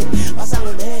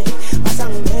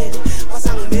basangimele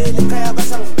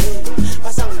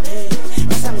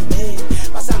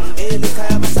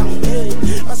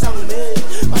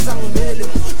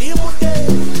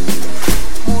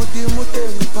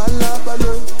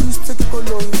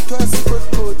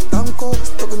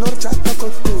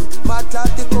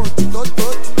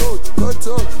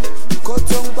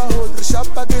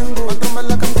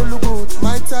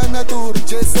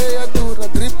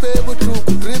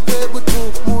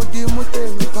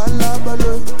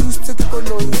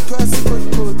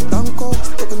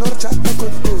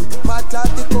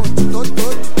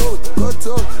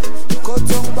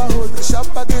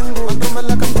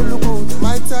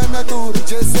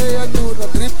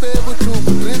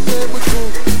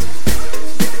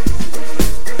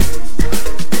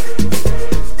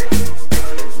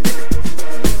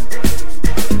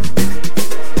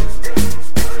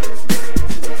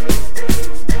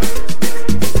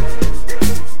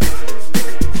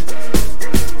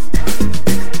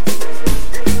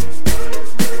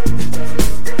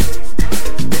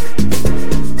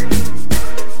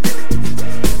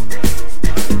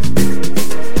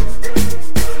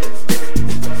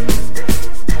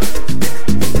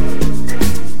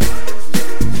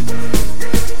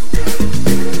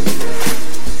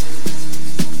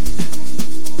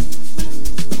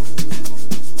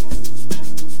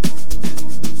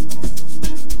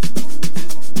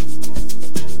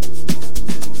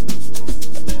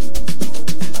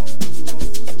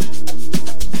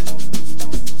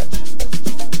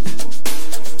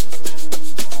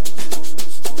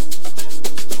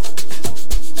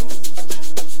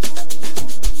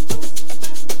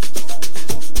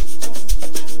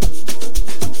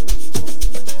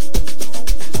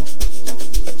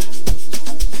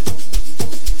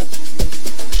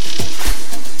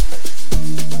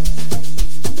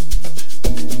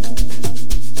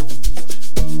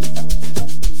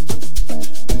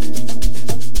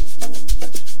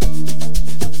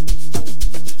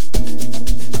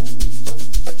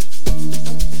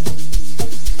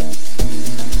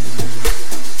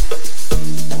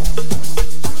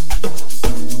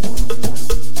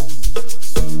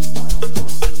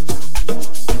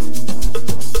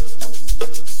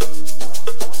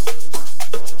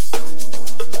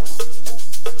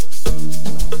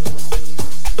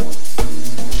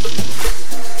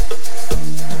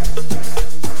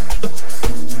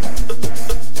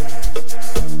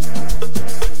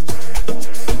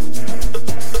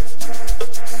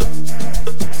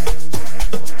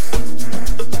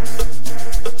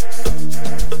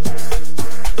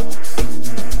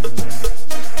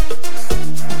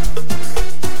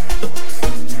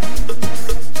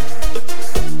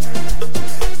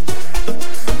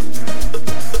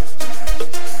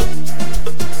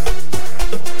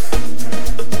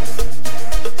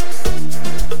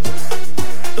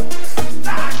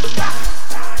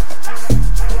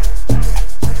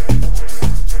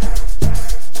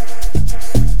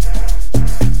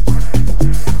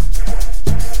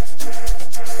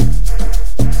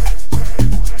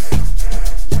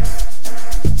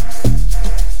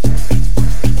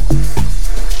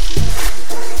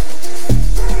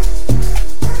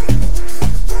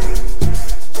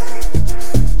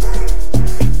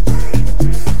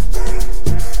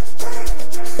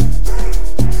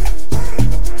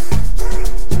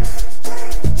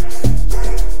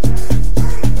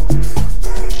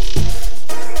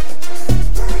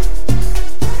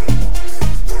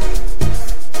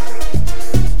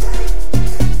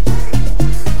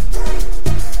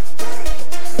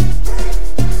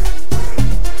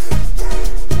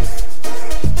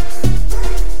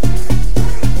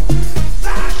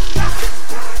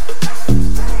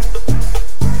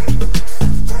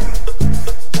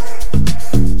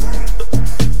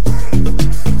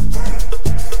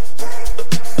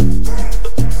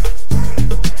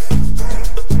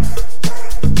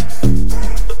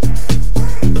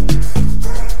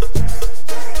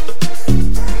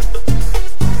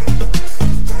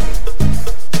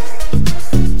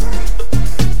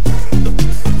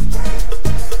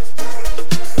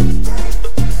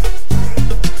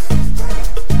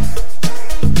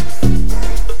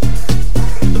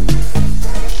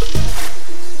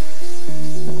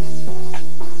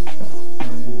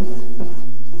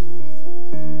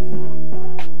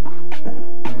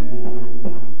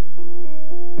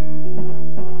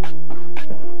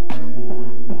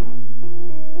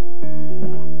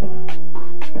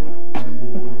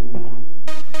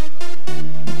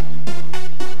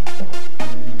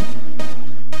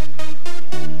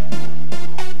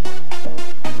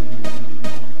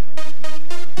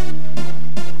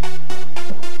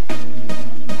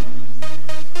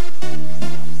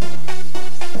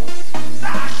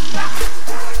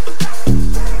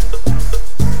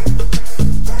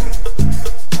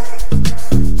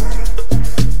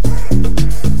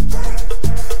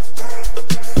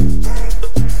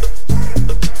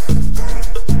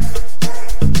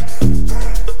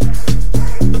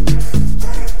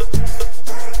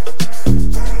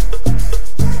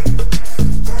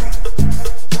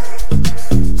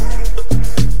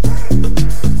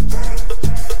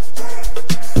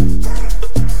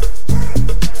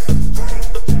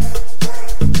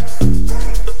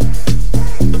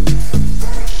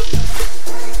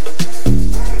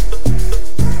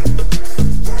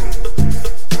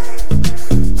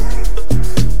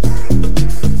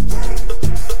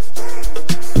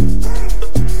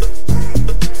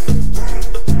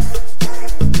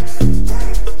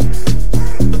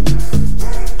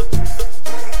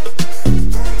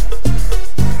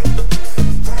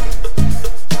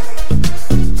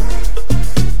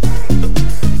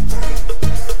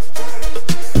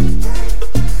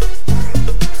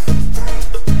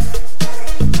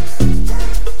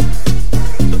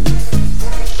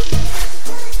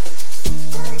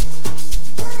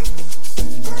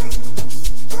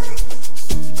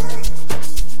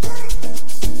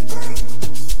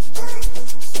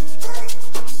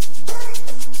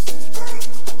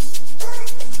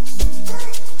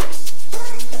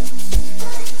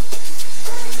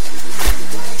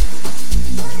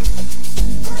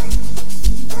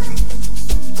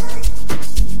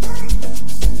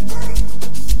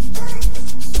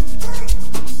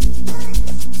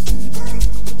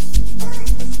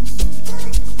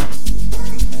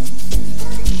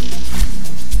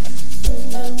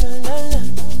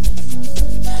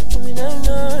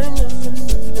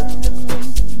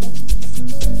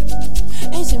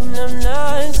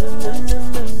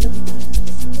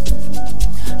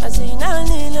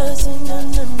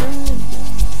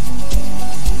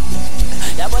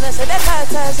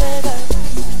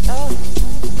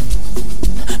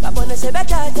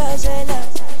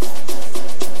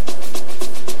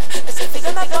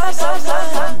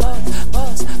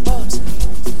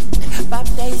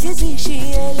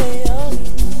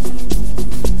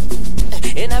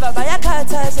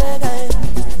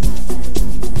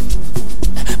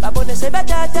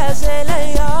sebetatazela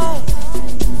yo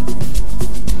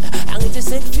angithi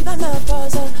sekufika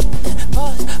naphosa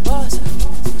phosa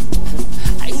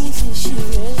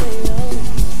ayisishiye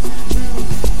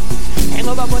yo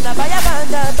ngoba bona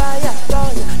bayabanda baya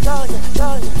tonya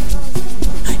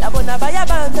yabona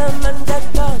bayabanda manda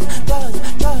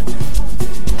tonya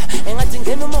engathi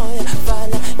ngena umoya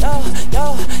vala yo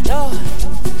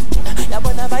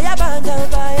yabona bayabanda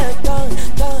baya tonya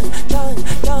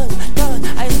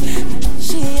ay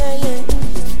shiyele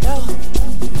yo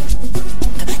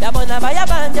yabona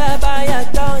bayabanda baya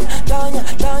tonya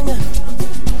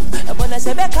yabona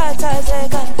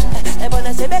sebekhathazeka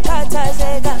yabona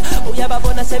sebekhathazeka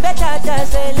uyababona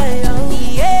sebekhathazela yo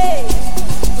yeah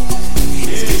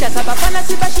Sabafana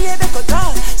sibashiye bekota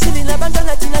silina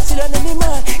bantwana thina silona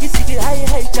mimoya isithi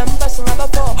hayi jamba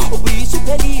singabafo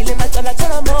ubuyisuphelile macala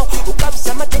thola mo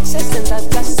ukabisa ama Texas enza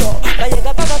kaso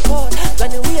bayeka bakakho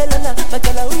ngane uyelana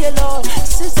macala uyelo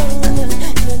sizona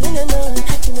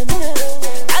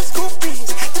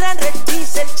ascoopis 300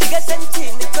 diesel chiga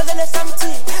sentini tolele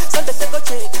something sonde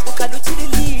sekoche ukaluthili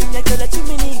linya cala 2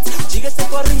 minutes chiga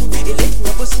sekori ile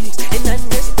ngabo 6 and then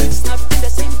next snap in the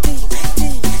same thing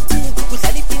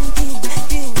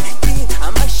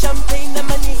champagne na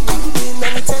mani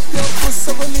nang tap yo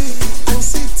kusabali ang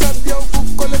si tap yo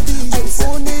kukolati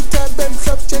uni tabem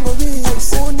flop chemobi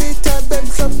uni tabem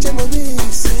flop chemobi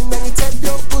nang tap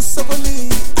yo kusabali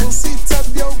ang si tap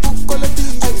yo kukolati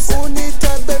uni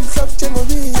tabem flop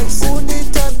chemobi uni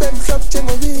tabem flop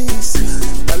chemobi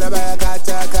balaba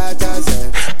kata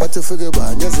ze but to figure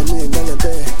ba nyaze mi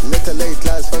nangende later late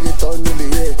class for it on the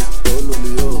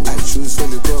yo I choose for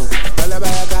the go balaba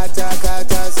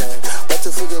kata ze to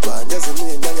figure about doesn't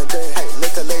mean nothing there. Hey, let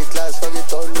the late class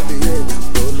forget all of the year.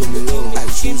 All of the year. I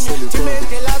choose for the go.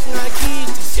 Timende last night,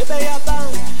 sebe ya bang.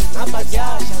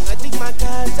 Nabajaja, ngatik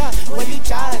makaza. Wali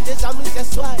chate, zami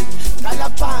seswai.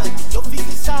 Kalapan,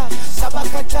 yofikisa.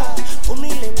 Sabakata,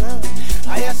 umilenga.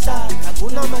 Ayasa,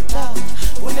 kaguna mata.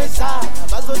 Unesa,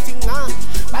 bazotinga.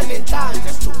 Balentanja,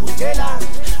 stubutela.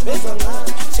 Bezonga,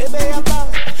 sebe ya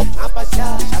bang.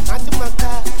 Nabajaja, ngatik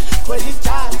makaza. Wali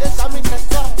chate, zami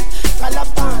seswai.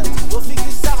 Kalapan,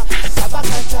 ufikisa,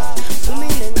 sabakata,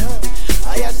 umilenga,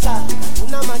 ayasa,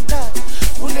 unamata,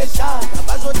 unesha,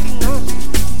 bazotinga.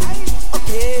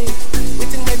 Okay,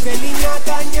 waiting my linya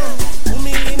kanya,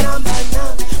 umilina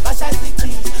mbana,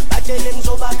 basasiti, batele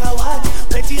mzobakawan,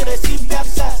 peti recipe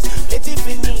absas, peti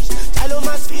finish, chalo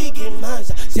masfigi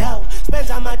maza, zao,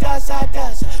 spenza madasa,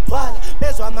 twala,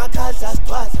 bezwa makaza,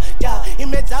 twala, ya,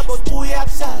 imedzabo tuye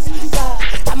absas,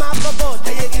 ya,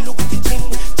 amabobota yegi lukuti ching,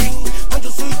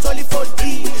 Manju sweet only for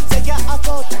D. Say ya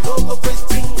afford logo press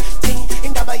ting.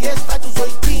 Indaba yes but to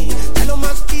zoiti. Talo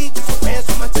maski so press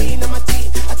on my tea.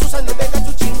 Atusa no bega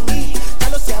to chingi.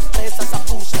 Talo se apresa sa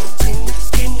push. Ting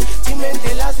skin.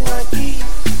 Timende las naki.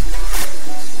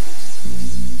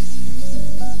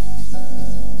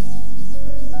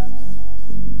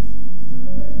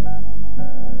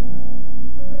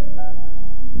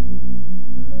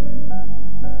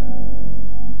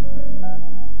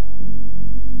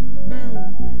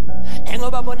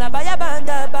 Babona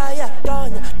bayabanda baya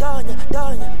tonya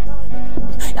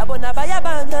yabona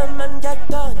bayabanda manja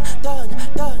tonya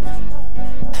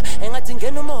engathi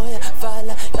ngena umoya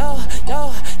vala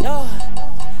yo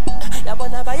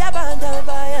yabona bayabanda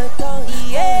baya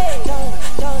tonya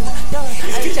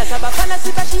atisha sabafana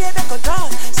sibashiye bekota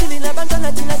silina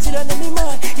bantwana thina silona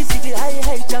mimoya isithi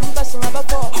hayi jamba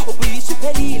singabafo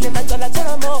ubuyisuphelile macala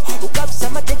thola mo ukabisa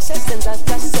ama Texas enza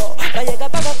kaso bayeka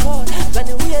bakakho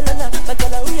ngane uyelana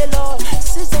macala uyelo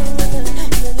sizona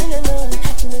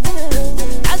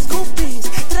ascoopis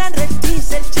 300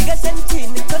 diesel chiga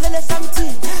sentini tolele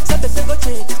something sabe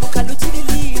sekoche ukaluthili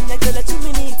linya cala 2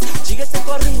 minutes chiga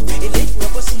sekori ile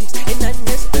ngabo 6 and then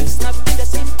next snap in the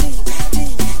same thing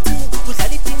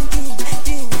udlala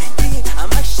ting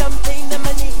ama champagne na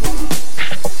mani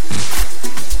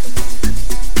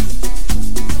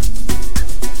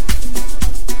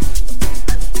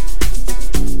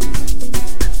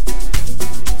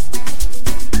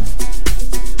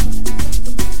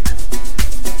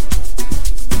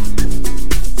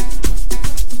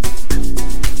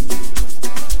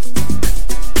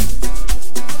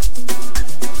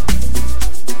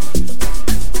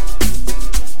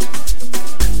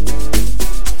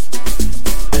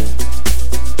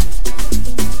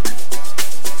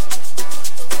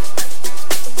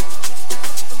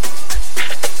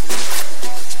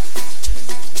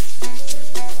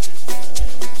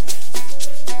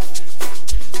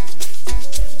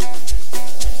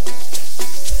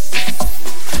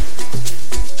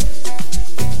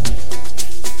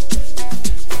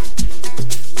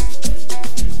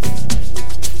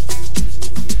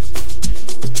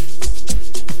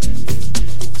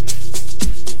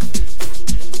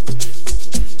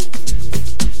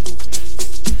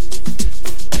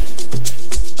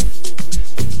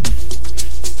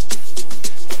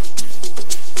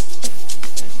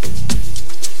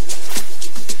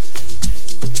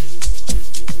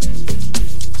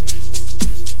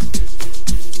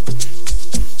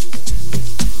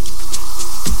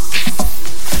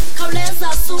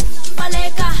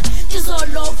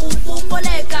izolo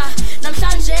ububoleka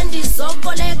namhlanje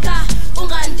ndizoboleka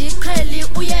ungandiqheli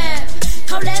uye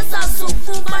khawuleza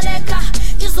sukubaleka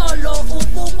izolo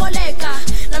ububoleka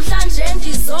namhlanje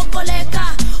ndizoboleka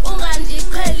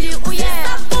ungandiqheli uye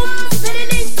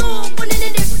umphilile insuku nini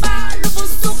ndibhala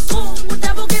ubusuku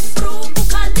udabuka ibruku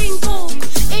khali inku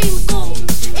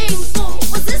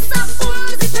uzisa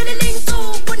umziphelile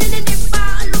insuku nini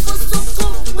ndibhala ubusuku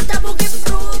udabuka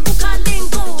ibruku khali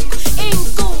inku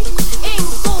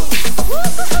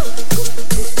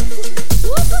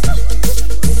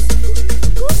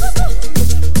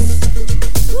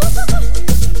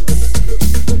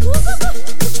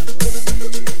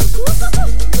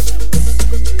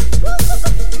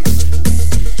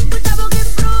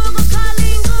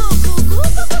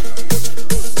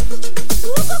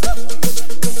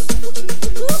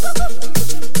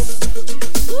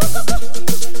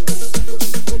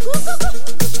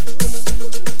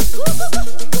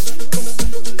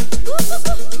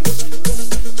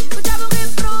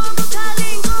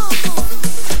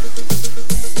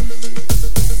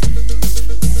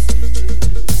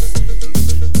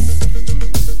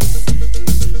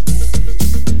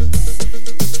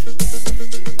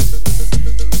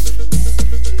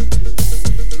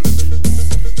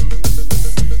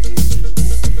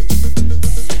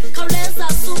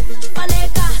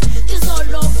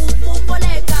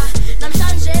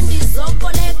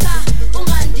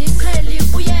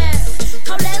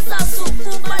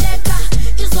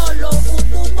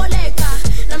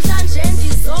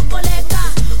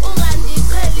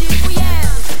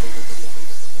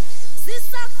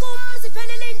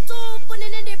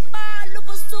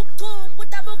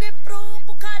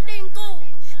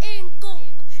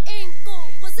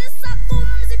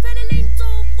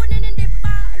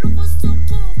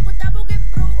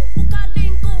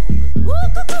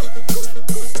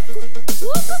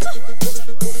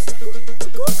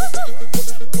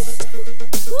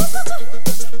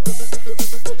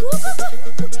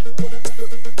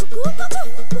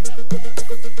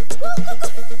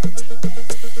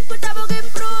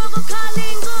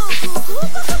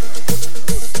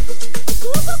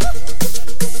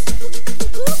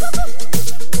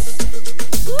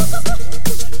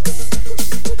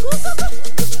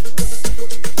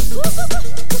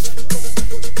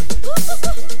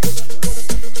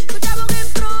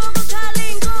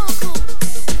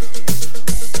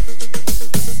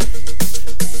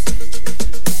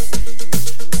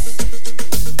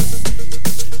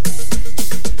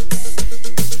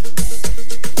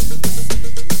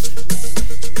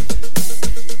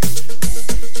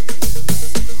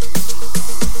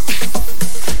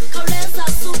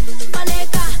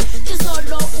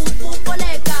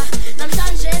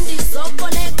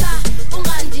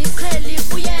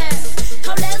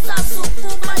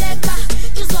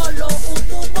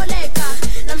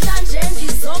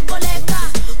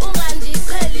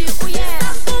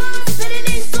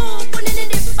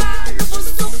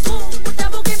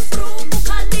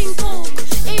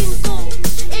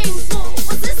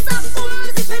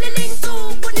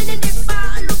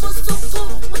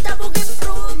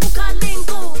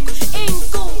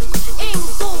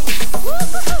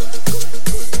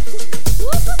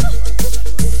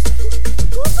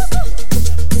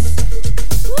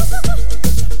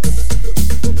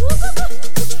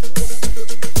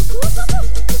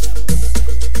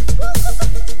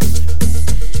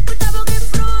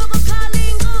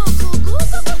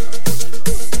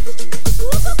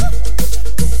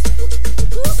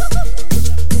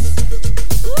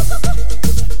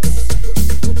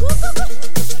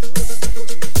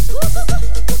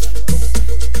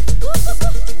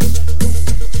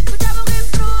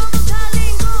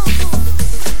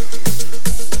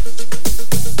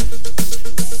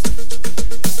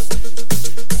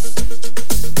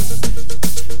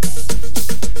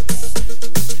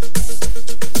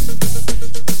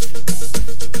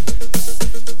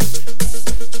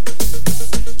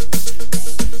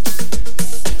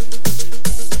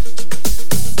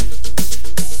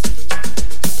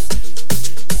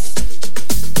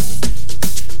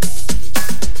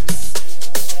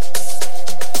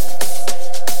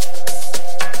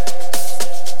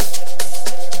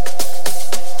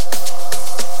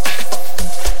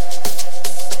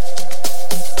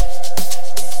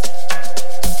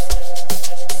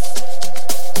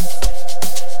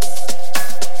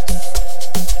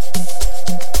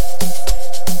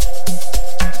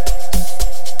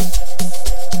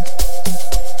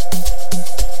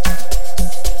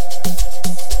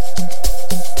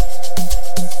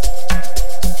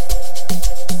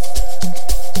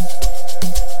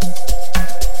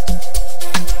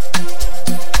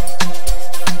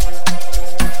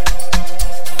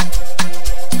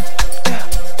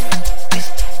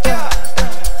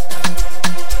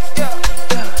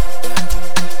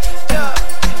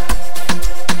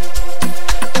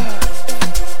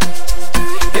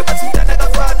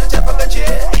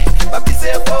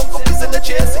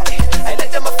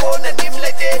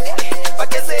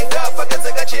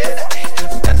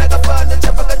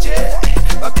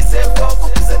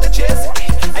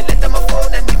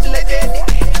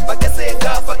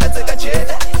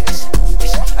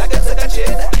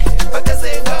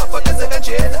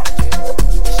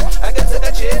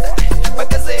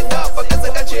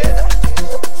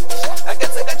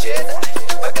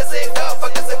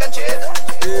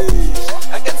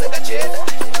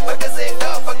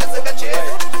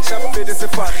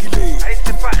sefagile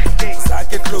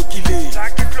zake tlokile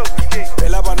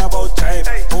phela bana ba o jive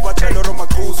o ba tshela ro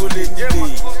maquzo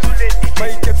lendile ba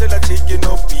iketsela chicken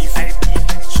no beef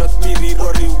shot me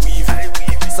riro re weave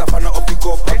safana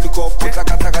opiko publico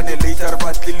potlakatlakane later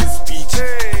batlile speech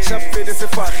shapele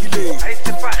sefagile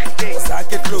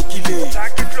zake tlokile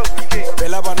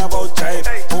phela bana ba o jive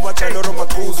o ba tshela ro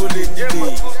maquzo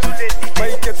lendile ba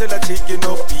iketsela chicken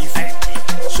no beef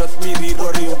shot me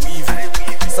riro re weave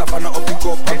safana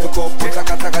opiko publico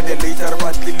potlakatlakane later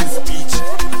batlile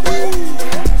speech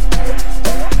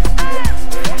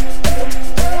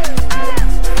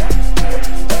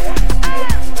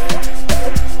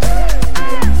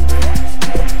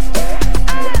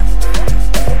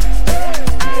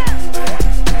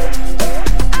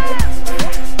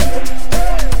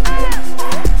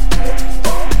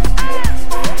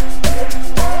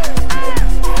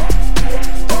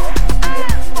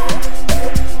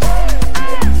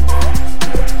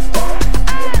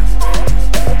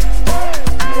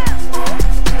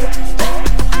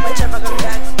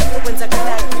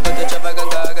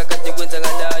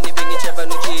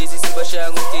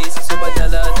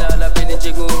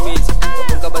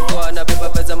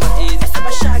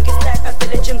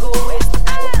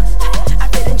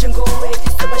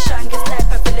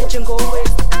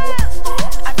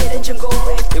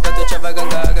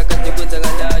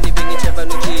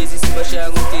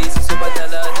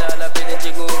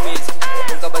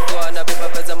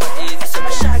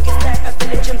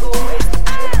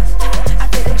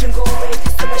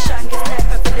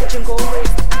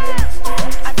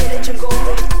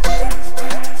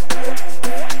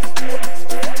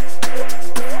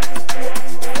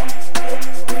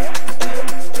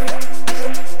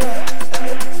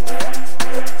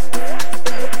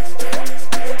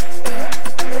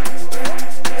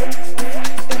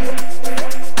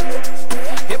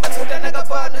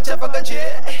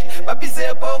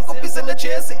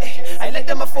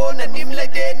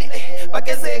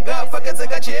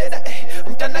Cheza,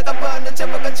 umtanda kapana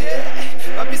chapa kacheza,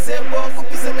 babise bongo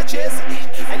pise na cheza.